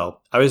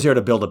ego. I was there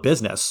to build a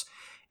business.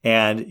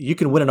 And you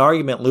can win an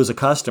argument, lose a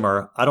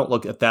customer. I don't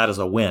look at that as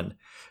a win.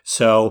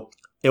 So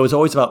it was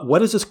always about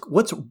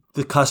what's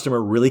the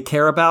customer really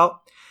care about?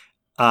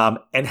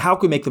 And how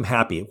can we make them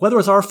happy, whether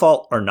it's our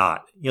fault or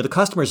not? The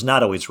customer is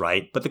not always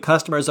right, but the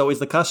customer is always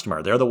the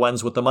customer. They're the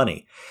ones with the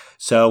money.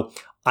 So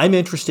I'm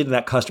interested in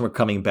that customer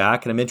coming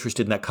back, and I'm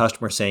interested in that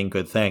customer saying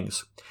good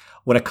things.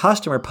 When a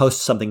customer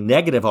posts something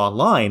negative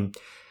online,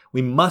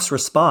 we must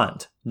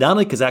respond, not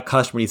only because that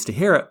customer needs to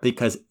hear it,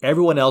 because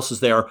everyone else is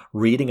there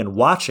reading and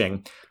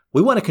watching.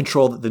 We want to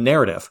control the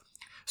narrative.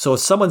 So if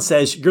someone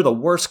says, you're the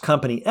worst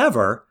company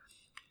ever,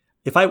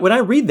 when I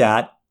read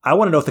that, I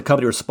want to know if the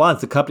company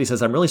responds. The company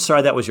says, I'm really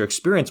sorry that was your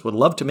experience. Would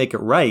love to make it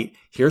right.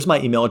 Here's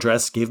my email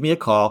address. Give me a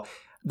call.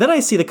 Then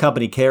I see the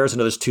company cares and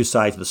know there's two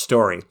sides of the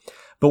story.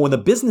 But when the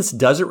business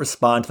doesn't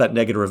respond to that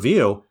negative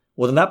review,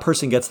 well, then that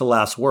person gets the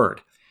last word.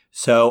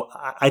 So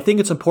I think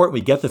it's important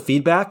we get the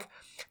feedback,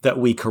 that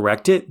we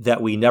correct it,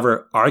 that we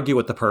never argue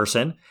with the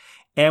person,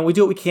 and we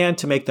do what we can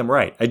to make them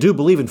right. I do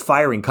believe in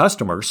firing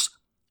customers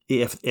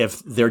if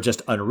they're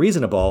just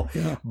unreasonable.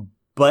 Yeah.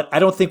 But I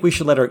don't think we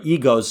should let our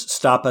egos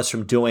stop us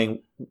from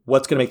doing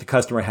what's going to make the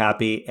customer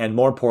happy, and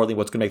more importantly,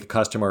 what's going to make the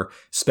customer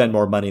spend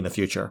more money in the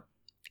future.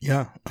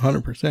 Yeah,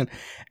 100%.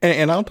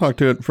 And I'll talk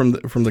to it from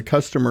the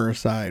customer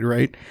side,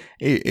 right?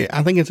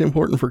 I think it's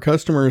important for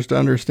customers to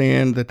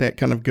understand that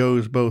kind of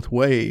goes both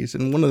ways.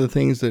 And one of the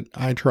things that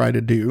I try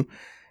to do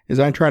is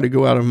I try to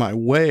go out of my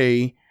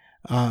way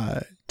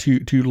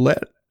to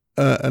let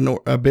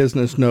a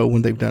business know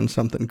when they've done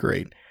something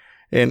great.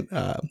 And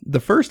the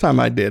first time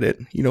I did it,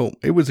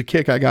 it was a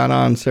kick I got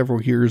on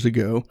several years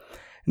ago.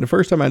 And the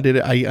first time I did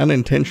it, I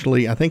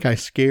unintentionally, I think I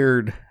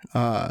scared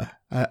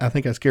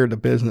the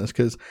business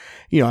because,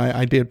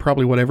 I did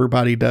probably what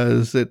everybody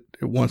does that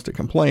wants to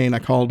complain. I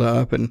called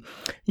up and,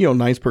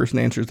 nice person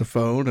answers the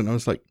phone. And I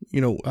was like,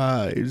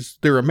 is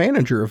there a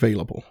manager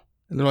available?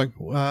 And they're like,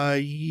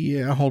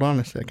 yeah, hold on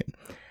a second.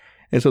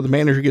 And so the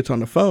manager gets on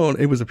the phone.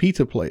 It was a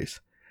pizza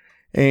place.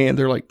 And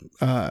they're like,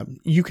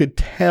 you could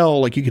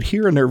tell, like you could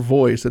hear in their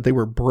voice that they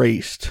were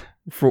braced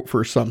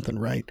for something,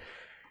 right?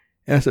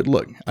 And I said,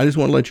 look, I just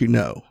want to let you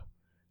know,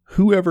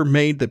 whoever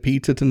made the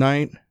pizza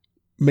tonight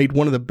made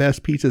one of the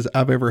best pizzas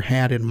I've ever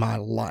had in my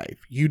life.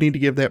 You need to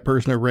give that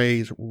person a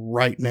raise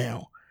right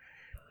now.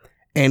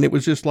 And it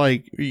was just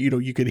like,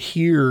 you could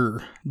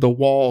hear the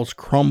walls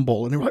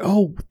crumble. And they were like,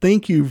 oh,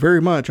 thank you very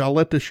much. I'll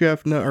let the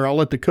chef know, or I'll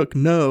let the cook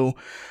know.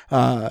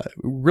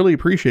 Really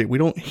appreciate it. We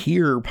don't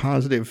hear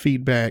positive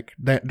feedback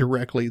that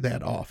directly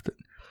that often.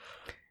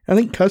 I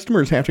think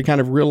customers have to kind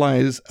of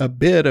realize a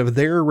bit of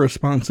their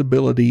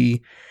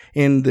responsibility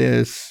in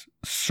this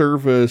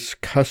service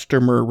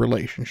customer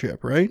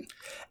relationship, right?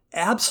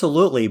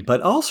 Absolutely.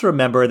 But also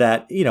remember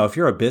that, if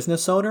you're a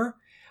business owner,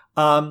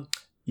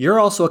 you're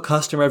also a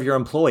customer of your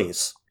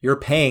employees. You're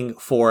paying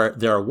for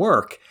their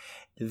work.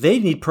 They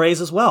need praise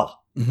as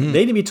well. Mm-hmm. They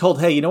need to be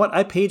told, hey, you know what?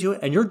 I paid you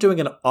and you're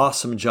doing an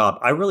awesome job.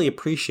 I really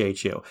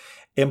appreciate you.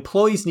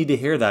 Employees need to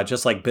hear that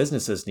just like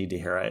businesses need to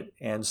hear it.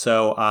 And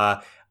so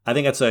I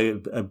think that's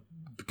a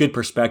good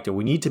perspective.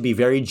 We need to be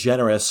very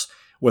generous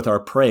with our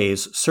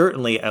praise,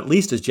 certainly at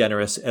least as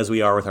generous as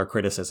we are with our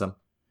criticism.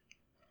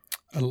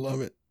 I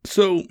love it.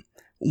 So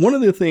one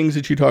of the things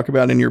that you talk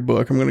about in your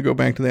book, I'm going to go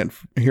back to that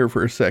here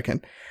for a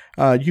second.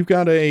 You've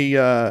got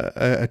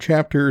a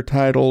chapter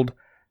titled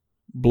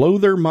Blow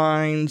Their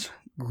Minds,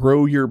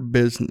 Grow Your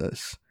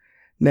Business.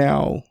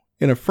 Now,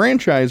 in a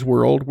franchise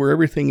world where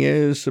everything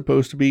is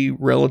supposed to be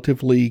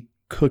relatively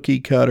cookie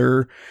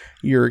cutter,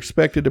 you're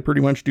expected to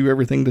pretty much do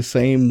everything the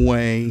same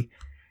way.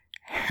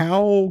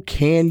 How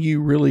can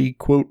you really,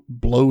 quote,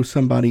 blow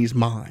somebody's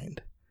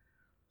mind?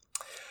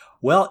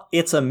 Well,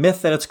 it's a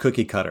myth that it's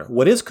cookie cutter.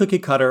 What is cookie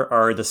cutter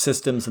are the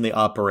systems and the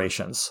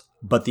operations,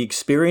 but the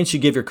experience you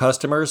give your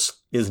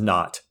customers is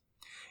not.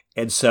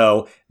 And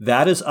so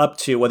that is up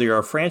to whether you're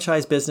a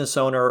franchise business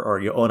owner or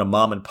you own a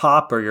mom and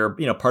pop or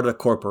you're part of a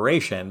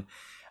corporation.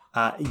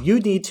 You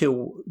need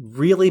to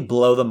really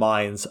blow the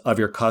minds of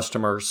your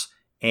customers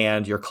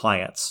and your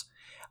clients.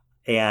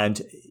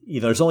 And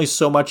there's only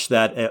so much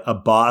that a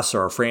boss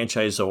or a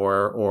franchisor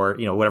or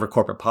whatever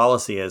corporate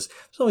policy is.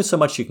 There's only so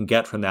much you can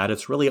get from that.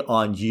 It's really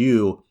on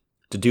you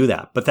to do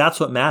that. But that's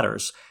what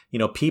matters.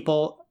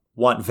 People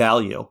want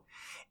value.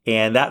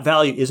 And that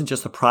value isn't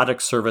just the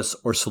product, service,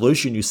 or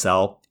solution you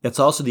sell. It's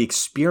also the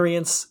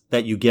experience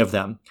that you give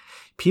them.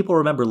 People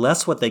remember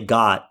less what they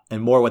got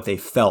and more what they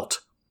felt.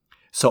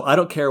 So I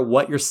don't care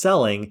what you're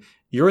selling.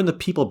 You're in the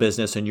people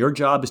business, and your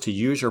job is to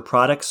use your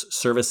products,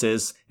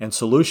 services, and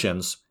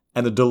solutions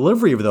and the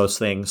delivery of those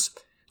things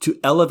to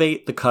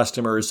elevate the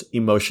customer's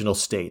emotional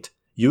state.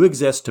 You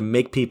exist to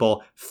make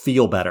people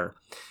feel better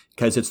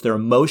because it's their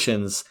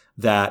emotions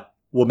that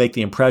will make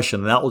the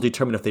impression, and that will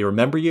determine if they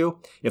remember you,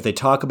 if they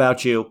talk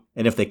about you,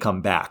 and if they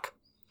come back.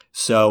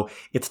 So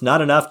it's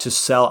not enough to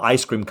sell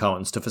ice cream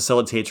cones to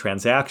facilitate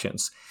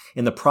transactions.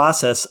 In the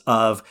process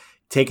of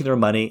taking their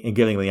money and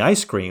giving them the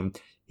ice cream,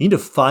 you need to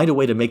find a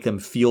way to make them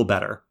feel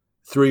better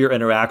through your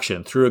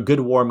interaction, through a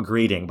good warm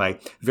greeting, by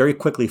very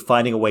quickly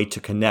finding a way to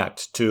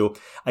connect, to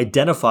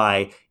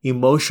identify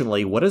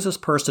emotionally, what does this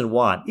person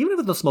want? Even if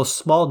it's the most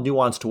small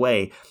nuanced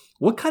way,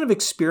 what kind of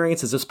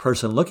experience is this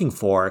person looking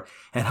for,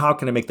 and how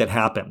can I make that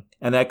happen?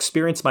 And that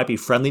experience might be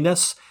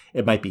friendliness,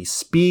 it might be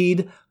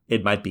speed,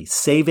 it might be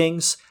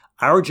savings.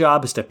 Our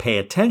job is to pay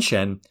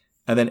attention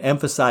and then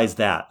emphasize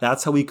that.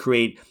 That's how we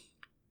create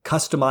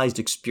customized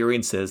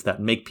experiences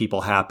that make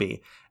people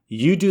happy.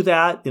 You do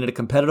that in a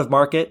competitive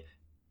market,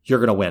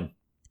 you're going to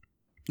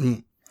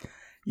win.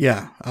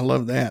 Yeah, I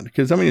love that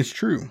because I mean it's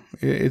true.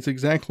 It's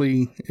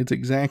exactly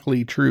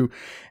true,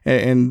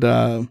 and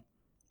I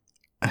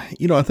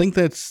think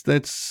that's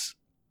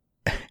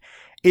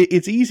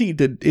it's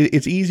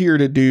easier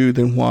to do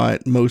than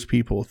what most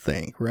people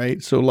think,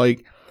 right? So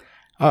like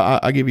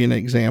I'll give you an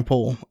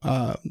example.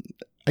 I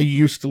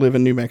used to live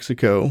in New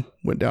Mexico,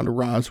 went down to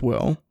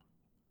Roswell.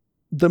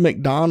 The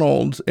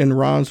McDonald's in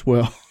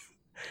Roswell,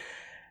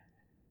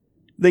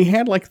 they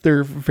had like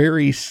their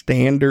very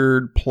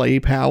standard Play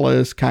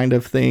Palace kind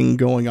of thing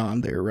going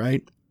on there,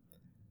 right?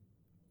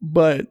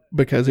 But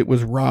because it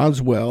was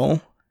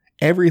Roswell,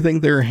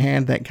 everything there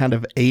had that kind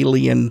of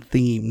alien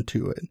theme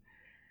to it.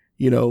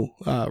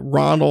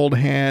 Ronald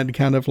had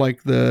kind of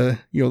like the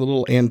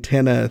little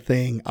antenna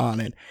thing on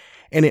it.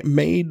 And it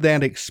made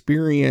that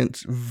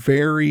experience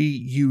very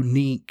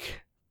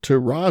unique to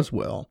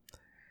Roswell.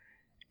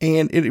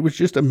 And it was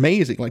just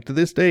amazing. Like to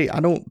this day, I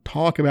don't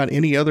talk about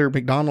any other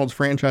McDonald's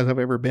franchise I've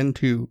ever been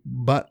to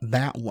but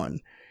that one.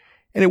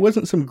 And it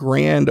wasn't some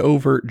grand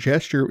overt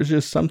gesture. It was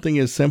just something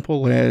as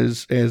simple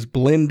as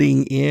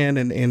blending in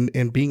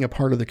and being a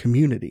part of the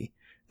community.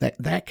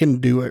 That can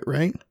do it,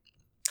 right?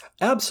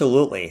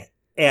 Absolutely.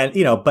 And,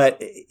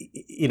 but,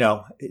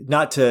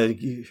 not to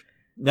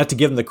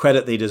give them the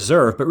credit they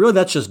deserve, but really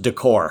that's just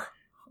decor,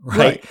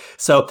 right?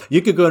 So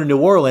you could go to New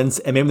Orleans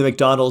and maybe the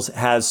McDonald's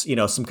has,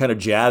 some kind of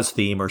jazz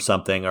theme or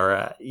something,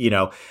 or,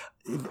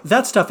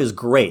 that stuff is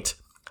great.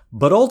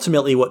 But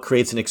ultimately what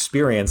creates an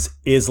experience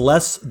is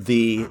less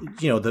the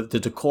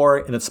decor,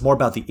 and it's more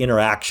about the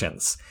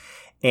interactions.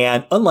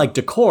 And unlike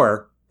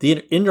decor,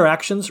 the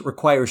interactions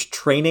requires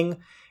training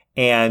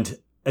and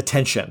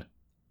attention.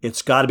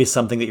 It's got to be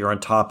something that you're on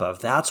top of.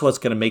 That's what's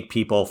going to make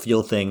people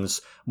feel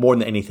things more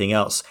than anything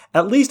else.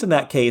 At least in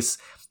that case,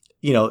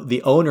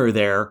 the owner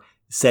there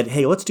said,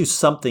 hey, let's do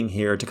something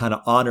here to kind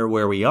of honor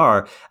where we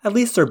are. At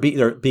least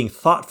they're being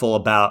thoughtful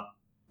about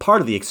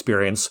part of the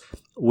experience,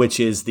 which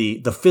is the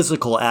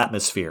physical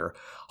atmosphere.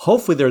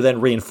 Hopefully they're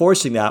then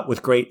reinforcing that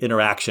with great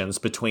interactions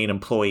between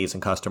employees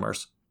and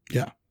customers.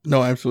 Yeah,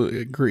 no, I absolutely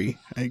agree.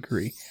 I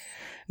agree.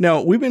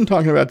 Now, we've been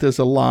talking about this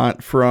a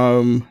lot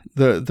from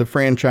the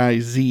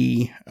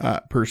franchisee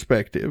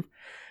perspective,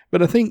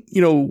 but I think,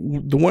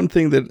 the one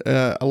thing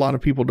that a lot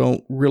of people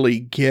don't really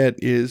get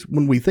is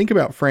when we think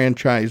about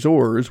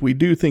franchisors, we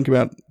do think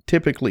about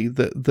typically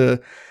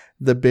the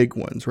big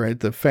ones, right?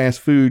 The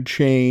fast food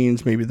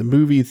chains, maybe the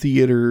movie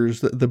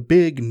theaters, the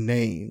big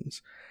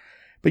names.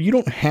 But you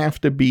don't have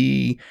to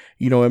be,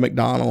 a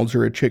McDonald's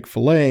or a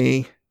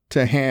Chick-fil-A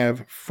to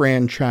have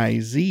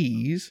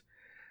franchisees.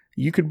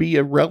 You could be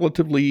a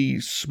relatively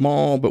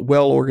small but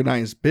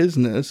well-organized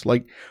business.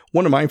 Like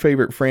one of my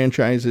favorite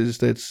franchises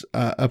that's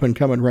up and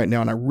coming right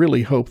now, and I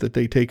really hope that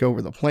they take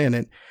over the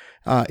planet,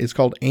 is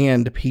called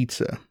And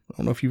Pizza. I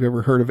don't know if you've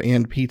ever heard of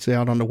And Pizza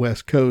out on the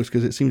West Coast,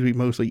 because it seems to be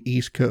mostly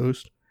East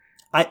Coast.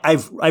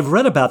 I've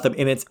read about them,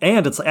 and it's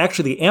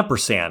actually the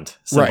ampersand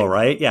symbol,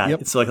 right? Yeah,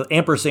 Yep. It's like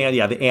ampersand,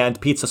 yeah, the And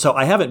Pizza. So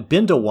I haven't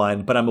been to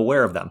one, but I'm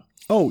aware of them.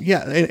 Oh,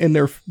 yeah, and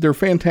they're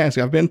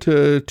fantastic. I've been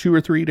to 2 or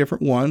 3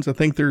 different ones. I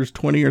think there's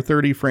 20 or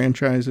 30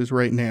 franchises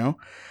right now.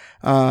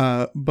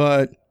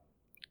 But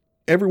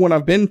everyone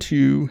I've been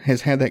to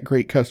has had that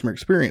great customer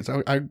experience.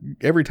 I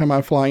every time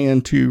I fly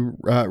into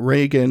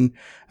Reagan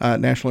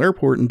National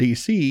Airport in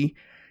D.C.,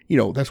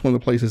 that's one of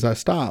the places I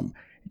stop.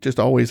 It just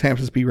always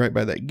happens to be right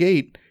by that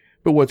gate.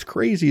 But what's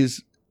crazy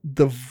is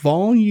the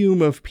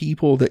volume of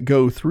people that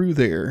go through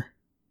there.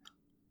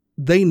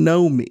 They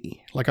know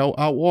me. Like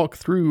I'll walk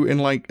through and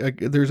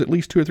there's at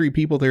least 2 or 3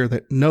 people there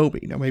that know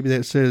me. Now maybe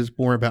that says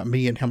more about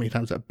me and how many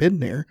times I've been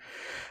there.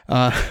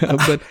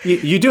 But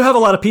you do have a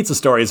lot of pizza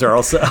stories,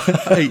 Earl. So.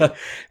 I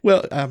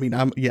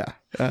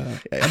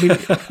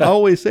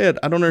always said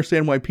I don't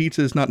understand why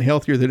pizza is not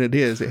healthier than it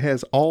is. It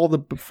has all the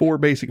 4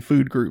 basic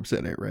food groups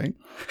in it, right?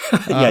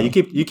 Yeah, you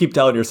keep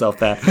telling yourself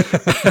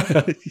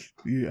that.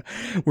 Yeah,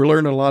 we're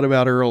learning a lot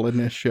about Earl in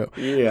this show.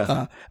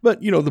 Yeah,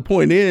 but the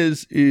point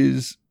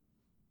is.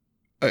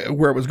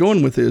 where I was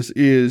going with this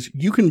is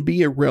you can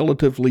be a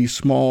relatively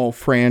small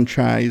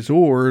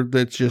franchisor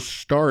that's just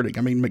starting.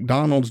 I mean,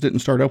 McDonald's didn't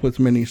start up with as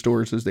many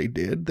stores as they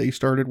did. They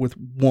started with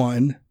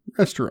one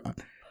restaurant.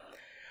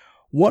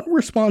 What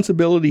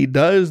responsibility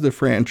does the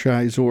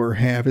franchisor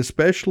have,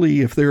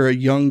 especially if they're a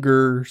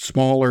younger,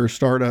 smaller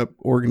startup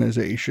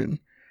organization,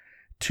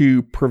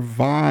 to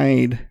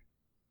provide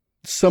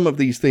some of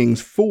these things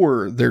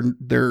for their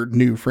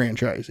new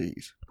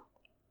franchisees?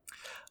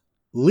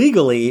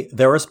 Legally,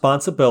 their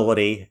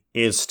responsibility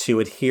is to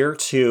adhere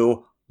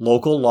to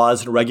local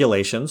laws and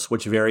regulations,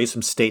 which varies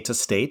from state to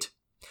state.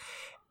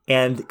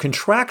 And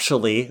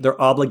contractually, they're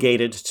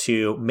obligated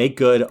to make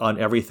good on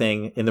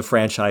everything in the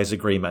franchise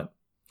agreement.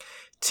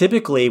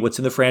 Typically, what's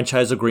in the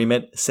franchise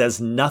agreement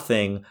says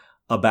nothing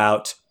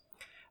about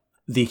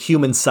the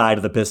human side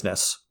of the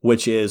business,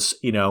 which is,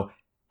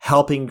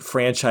 helping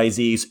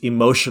franchisees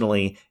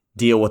emotionally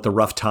deal with the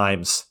rough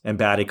times and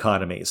bad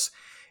economies.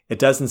 It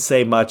doesn't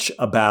say much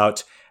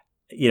about,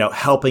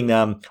 helping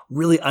them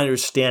really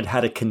understand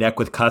how to connect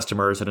with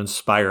customers and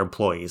inspire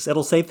employees.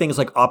 It'll say things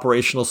like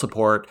operational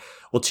support.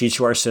 We'll teach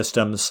you our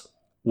systems.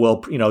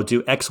 We'll,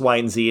 do X, Y,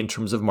 and Z in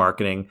terms of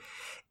marketing.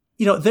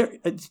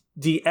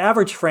 The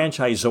average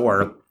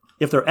franchisor,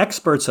 if they're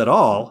experts at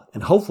all,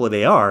 and hopefully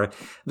they are,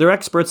 they're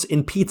experts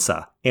in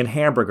pizza, in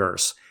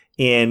hamburgers,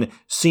 in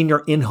senior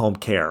in-home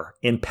care,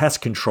 in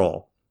pest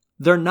control.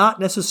 They're not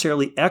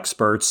necessarily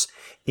experts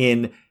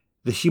in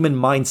the human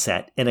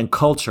mindset and in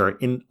culture,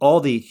 in all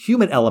the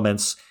human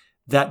elements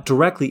that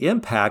directly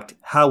impact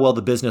how well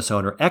the business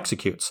owner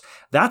executes.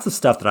 That's the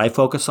stuff that I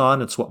focus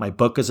on. It's what my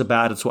book is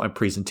about. It's what my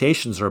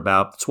presentations are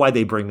about. It's why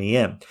they bring me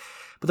in.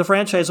 But the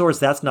franchisors,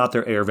 that's not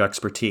their area of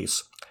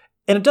expertise.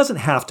 And it doesn't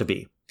have to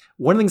be.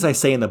 One of the things I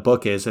say in the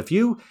book is if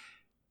you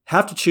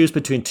have to choose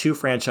between two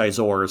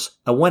franchisors,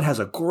 and one has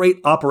a great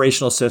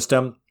operational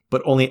system,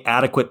 but only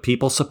adequate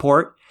people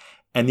support,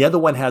 and the other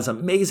one has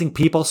amazing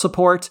people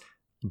support,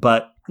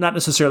 but not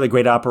necessarily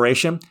great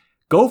operation,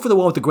 go for the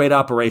one with the great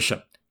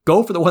operation.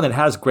 Go for the one that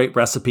has great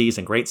recipes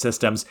and great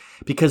systems,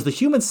 because the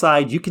human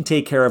side you can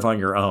take care of on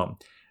your own.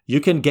 You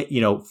can get,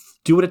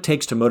 do what it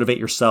takes to motivate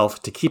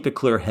yourself, to keep a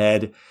clear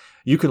head.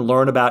 You can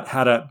learn about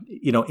how to,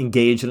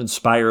 engage and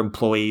inspire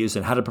employees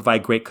and how to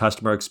provide great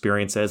customer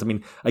experiences. I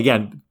mean,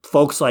 again,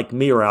 folks like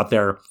me are out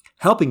there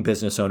helping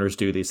business owners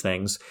do these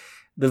things.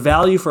 The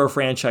value for a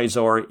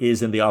franchisor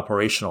is in the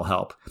operational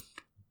help.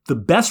 The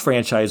best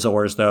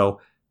franchisors,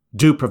 though,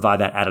 do provide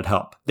that added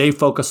help. They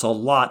focus a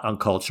lot on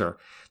culture.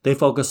 They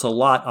focus a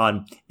lot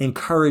on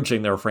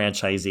encouraging their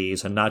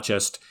franchisees and not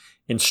just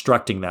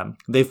instructing them.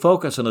 They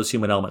focus on those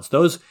human elements.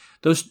 Those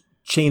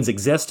chains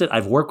existed.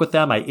 I've worked with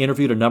them. I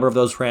interviewed a number of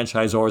those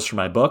franchisors for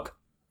my book.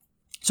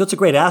 So it's a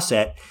great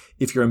asset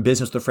if you're in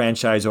business with a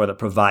franchisor that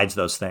provides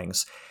those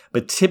things.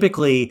 But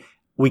typically,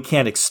 we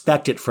can't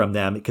expect it from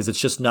them because it's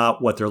just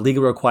not what they're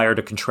legally required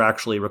or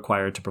contractually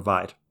required to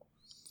provide.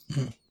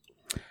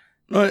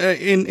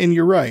 And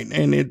you're right.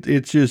 And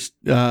it's just,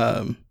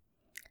 yeah.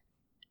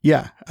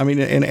 I mean,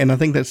 and I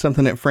think that's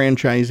something that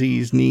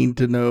franchisees need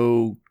to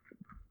know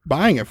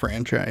buying a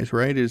franchise,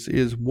 right?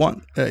 Is what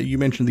you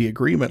mentioned the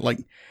agreement. Like,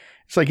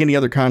 it's like any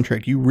other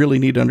contract. You really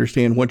need to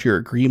understand what your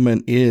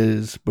agreement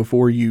is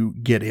before you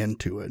get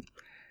into it.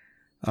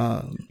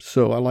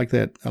 So I like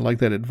that. I like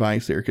that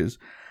advice there because,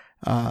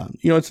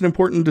 it's an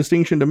important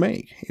distinction to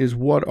make is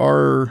what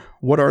are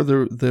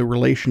the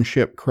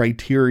relationship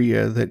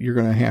criteria that you're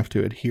going to have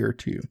to adhere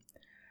to.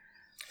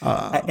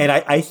 And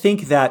I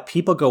think that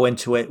people go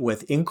into it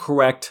with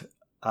incorrect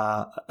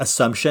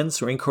assumptions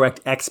or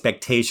incorrect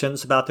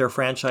expectations about their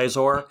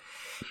franchisor,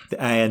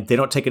 and they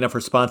don't take enough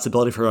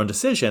responsibility for their own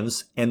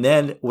decisions. And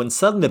then when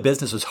suddenly the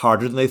business is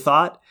harder than they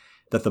thought,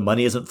 that the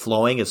money isn't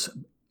flowing as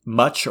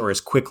much or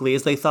as quickly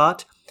as they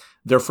thought,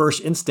 their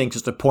first instinct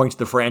is to point to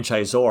the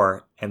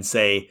franchisor and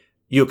say,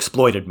 "You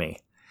exploited me."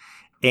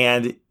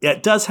 And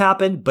it does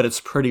happen, but it's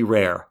pretty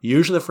rare.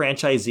 Usually the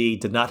franchisee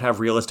did not have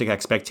realistic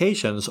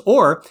expectations,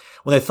 or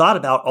when they thought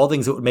about all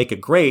things that would make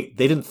it great,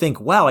 they didn't think,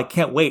 wow, I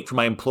can't wait for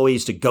my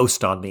employees to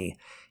ghost on me.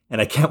 And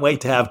I can't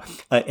wait to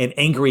have an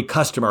angry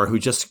customer who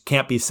just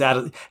can't be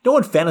satisfied. No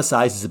one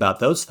fantasizes about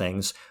those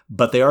things,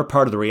 but they are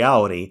part of the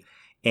reality.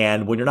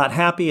 And when you're not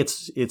happy,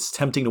 it's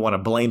tempting to want to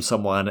blame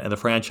someone, and the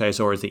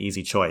franchisor is the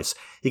easy choice.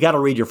 You got to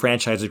read your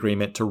franchise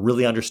agreement to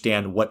really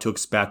understand what to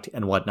expect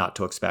and what not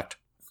to expect.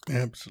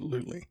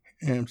 Absolutely.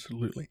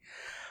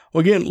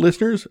 Well, again,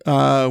 listeners,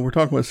 we're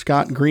talking with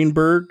Scott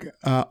Greenberg,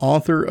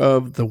 author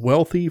of The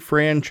Wealthy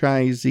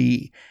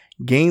Franchisee,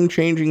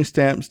 Game-Changing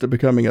Steps to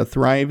Becoming a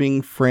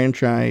Thriving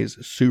Franchise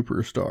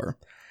Superstar.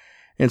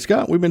 And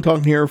Scott, we've been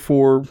talking here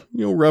for,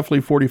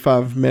 roughly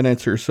 45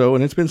 minutes or so,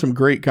 and it's been some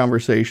great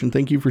conversation.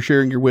 Thank you for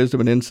sharing your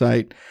wisdom and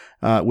insight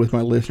with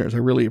my listeners. I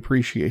really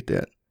appreciate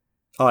that.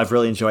 Oh, I've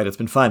really enjoyed it. It's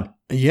been fun.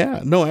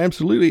 Yeah, no,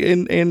 absolutely.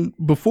 And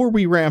before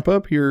we wrap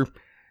up here,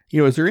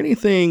 is there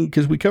anything,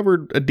 because we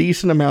covered a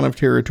decent amount of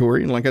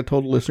territory, and like I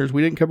told listeners,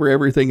 we didn't cover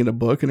everything in the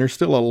book, and there's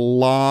still a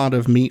lot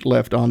of meat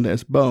left on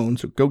this bone,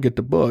 so go get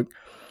the book.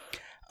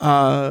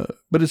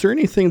 But is there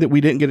anything that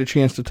we didn't get a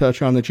chance to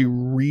touch on that you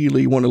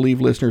really want to leave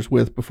listeners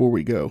with before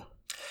we go?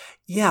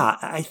 Yeah,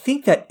 I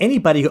think that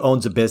anybody who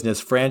owns a business,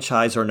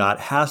 franchise or not,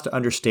 has to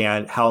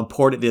understand how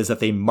important it is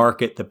that they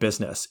market the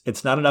business.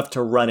 It's not enough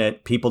to run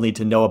it. People need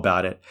to know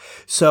about it.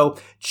 So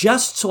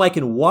just so I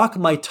can walk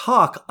my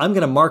talk, I'm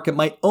going to market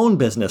my own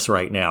business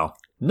right now.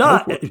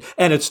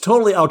 And it's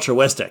totally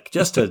altruistic,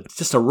 just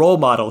a role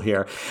model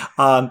here.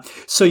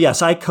 So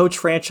yes, I coach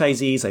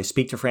franchisees. I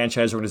speak to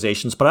franchise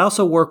organizations, but I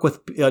also work with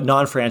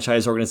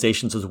non-franchise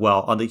organizations as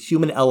well on the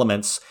human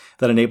elements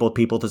that enable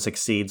people to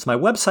succeed. So my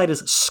website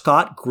is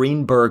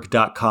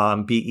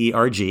scottgreenberg.com,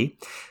 B-E-R-G.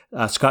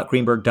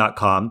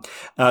 scottgreenberg.com.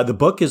 The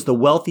book is The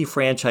Wealthy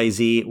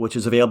Franchisee, which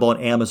is available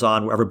on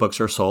Amazon, wherever books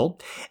are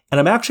sold. And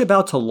I'm actually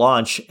about to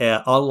launch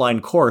an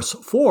online course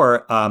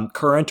for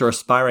current or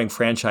aspiring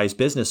franchise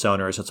business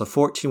owners. It's a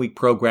 14-week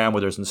program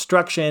where there's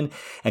instruction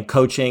and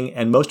coaching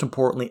and, most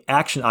importantly,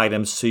 action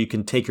items so you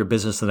can take your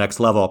business to the next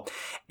level.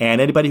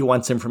 And anybody who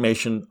wants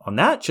information on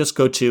that, just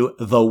go to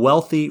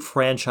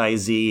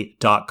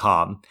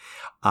thewealthyfranchisee.com.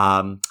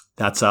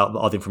 That's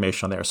all the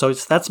information on there. So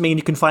that's me, and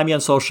you can find me on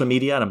social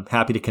media, and I'm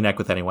happy to connect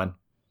with anyone.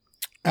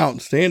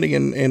 Outstanding.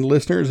 And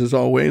listeners, as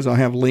always, I'll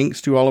have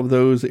links to all of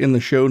those in the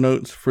show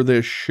notes for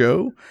this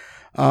show.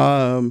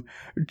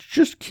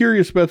 Just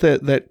curious about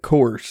that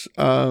course.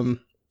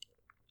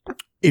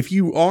 If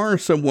you are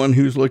someone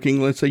who's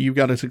looking, let's say you've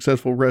got a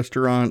successful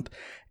restaurant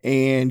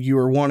and you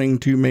are wanting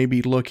to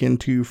maybe look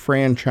into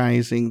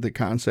franchising the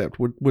concept,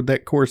 would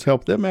that course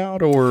help them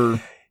out, or?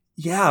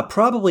 Yeah,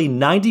 probably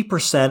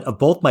 90% of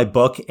both my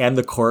book and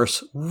the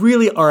course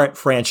really aren't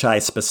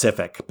franchise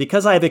specific.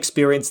 Because I have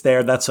experience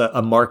there, that's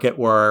a market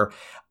where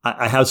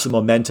I have some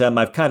momentum.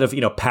 I've kind of,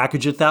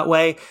 packaged it that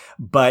way.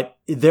 But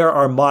there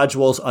are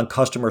modules on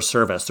customer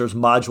service. There's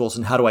modules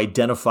on how to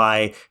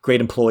identify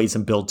great employees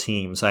and build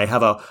teams. I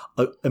have a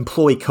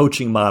employee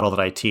coaching model that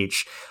I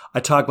teach. I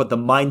talk about the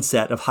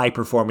mindset of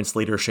high-performance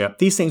leadership.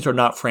 These things are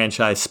not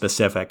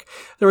franchise-specific.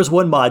 There is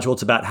one module,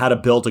 it's about how to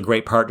build a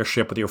great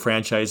partnership with your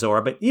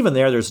franchisor, but even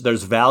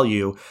there's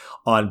value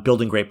on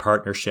building great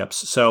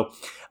partnerships. So,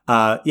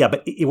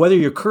 but whether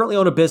you're currently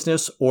own a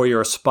business or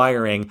you're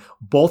aspiring,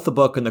 both the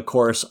book and the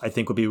course, I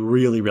think, would be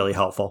really, really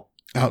helpful.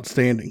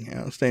 Outstanding.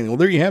 Well,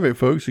 there you have it,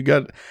 folks. You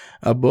got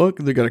a book,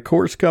 they got a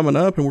course coming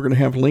up, and we're going to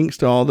have links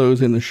to all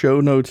those in the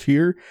show notes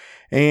here.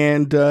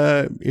 And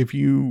if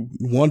you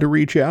want to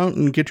reach out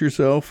and get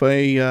yourself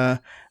a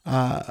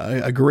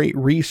great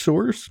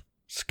resource,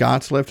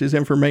 Scott's left his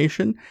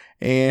information,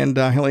 and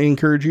I highly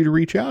encourage you to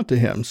reach out to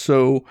him.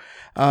 So,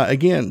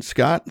 again,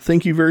 Scott,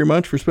 thank you very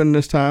much for spending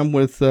this time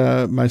with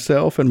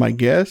myself and my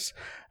guests.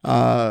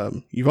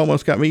 You've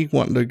almost got me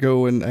wanting to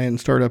go and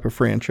start up a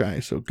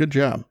franchise. So good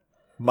job.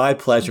 My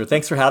pleasure.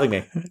 Thanks for having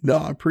me. No,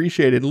 I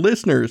appreciate it.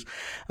 Listeners,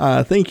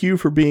 thank you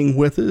for being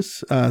with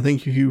us.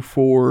 Thank you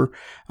for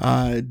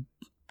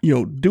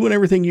doing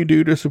everything you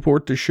do to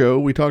support the show.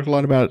 We talked a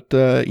lot about,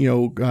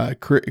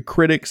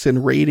 critics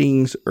and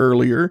ratings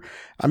earlier.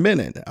 I meant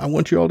it. I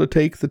want you all to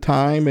take the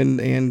time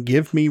and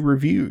give me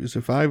reviews.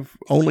 If I've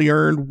only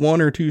earned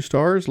 1 or 2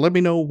 stars, let me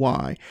know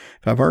why.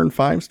 If I've earned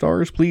 5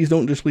 stars, please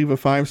don't just leave a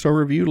 5-star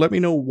review. Let me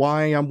know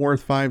why I'm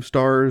worth 5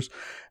 stars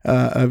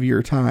of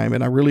your time.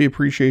 And I really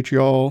appreciate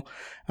y'all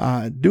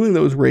doing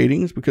those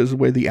ratings, because the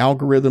way the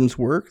algorithms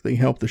work, they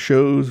help the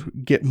shows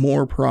get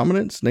more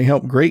prominence. They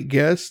help great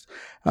guests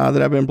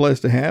that I've been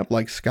blessed to have,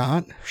 like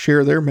Scott,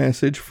 share their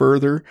message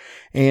further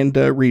and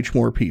reach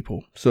more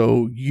people.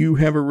 So you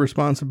have a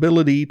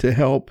responsibility to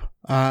help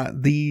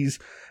these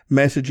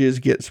messages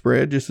get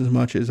spread just as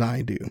much as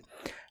I do.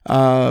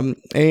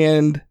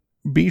 And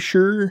be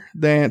sure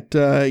that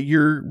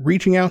you're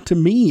reaching out to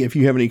me if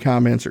you have any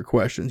comments or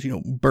questions.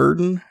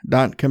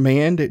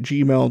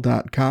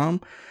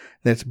 burden.command@gmail.com.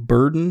 That's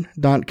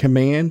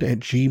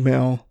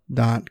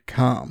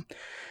burden.command@gmail.com.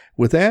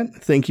 With that,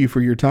 thank you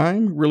for your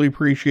time. Really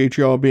appreciate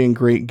you all being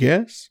great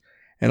guests,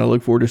 and I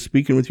look forward to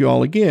speaking with you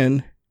all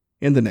again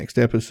in the next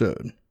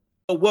episode.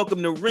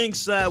 Welcome to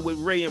Ringside with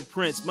Ray and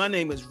Prince. My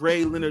name is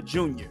Ray Leonard Jr.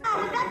 Oh, is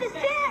that the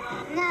shit?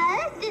 No,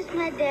 that's just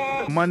my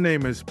dad. My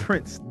name is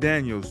Prince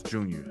Daniels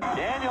Jr.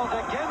 Daniels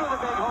again with a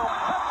big home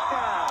touchdown.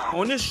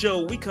 On this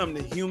show, we come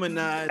to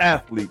humanize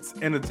athletes,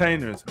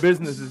 entertainers,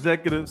 business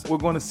executives. We're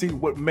going to see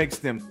what makes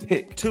them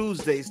tick.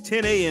 Tuesdays,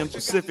 10 a.m.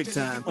 Pacific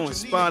time on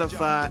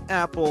Spotify,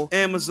 Apple,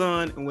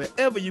 Amazon, and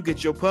wherever you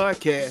get your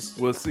podcasts.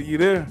 We'll see you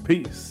there.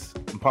 Peace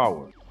and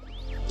power.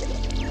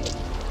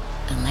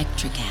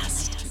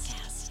 Electricast.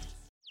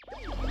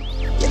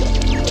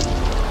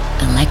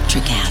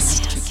 Electricast.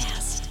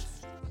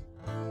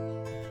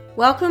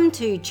 Welcome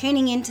to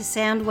Tuning Into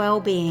Sound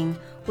Wellbeing,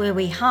 where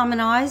we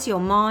harmonise your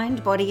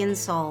mind, body and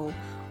soul.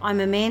 I'm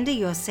Amanda,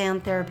 your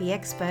sound therapy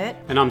expert.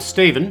 And I'm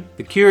Stephen,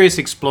 the curious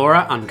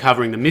explorer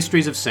uncovering the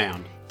mysteries of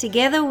sound.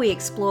 Together we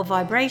explore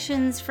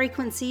vibrations,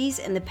 frequencies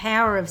and the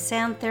power of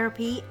sound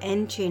therapy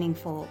and tuning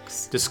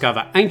forks.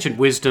 Discover ancient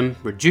wisdom,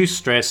 reduce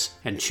stress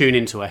and tune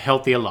into a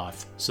healthier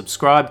life.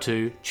 Subscribe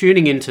to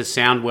Tuning Into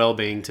Sound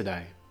Wellbeing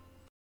today.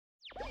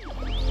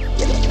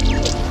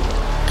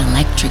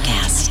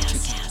 Electricast.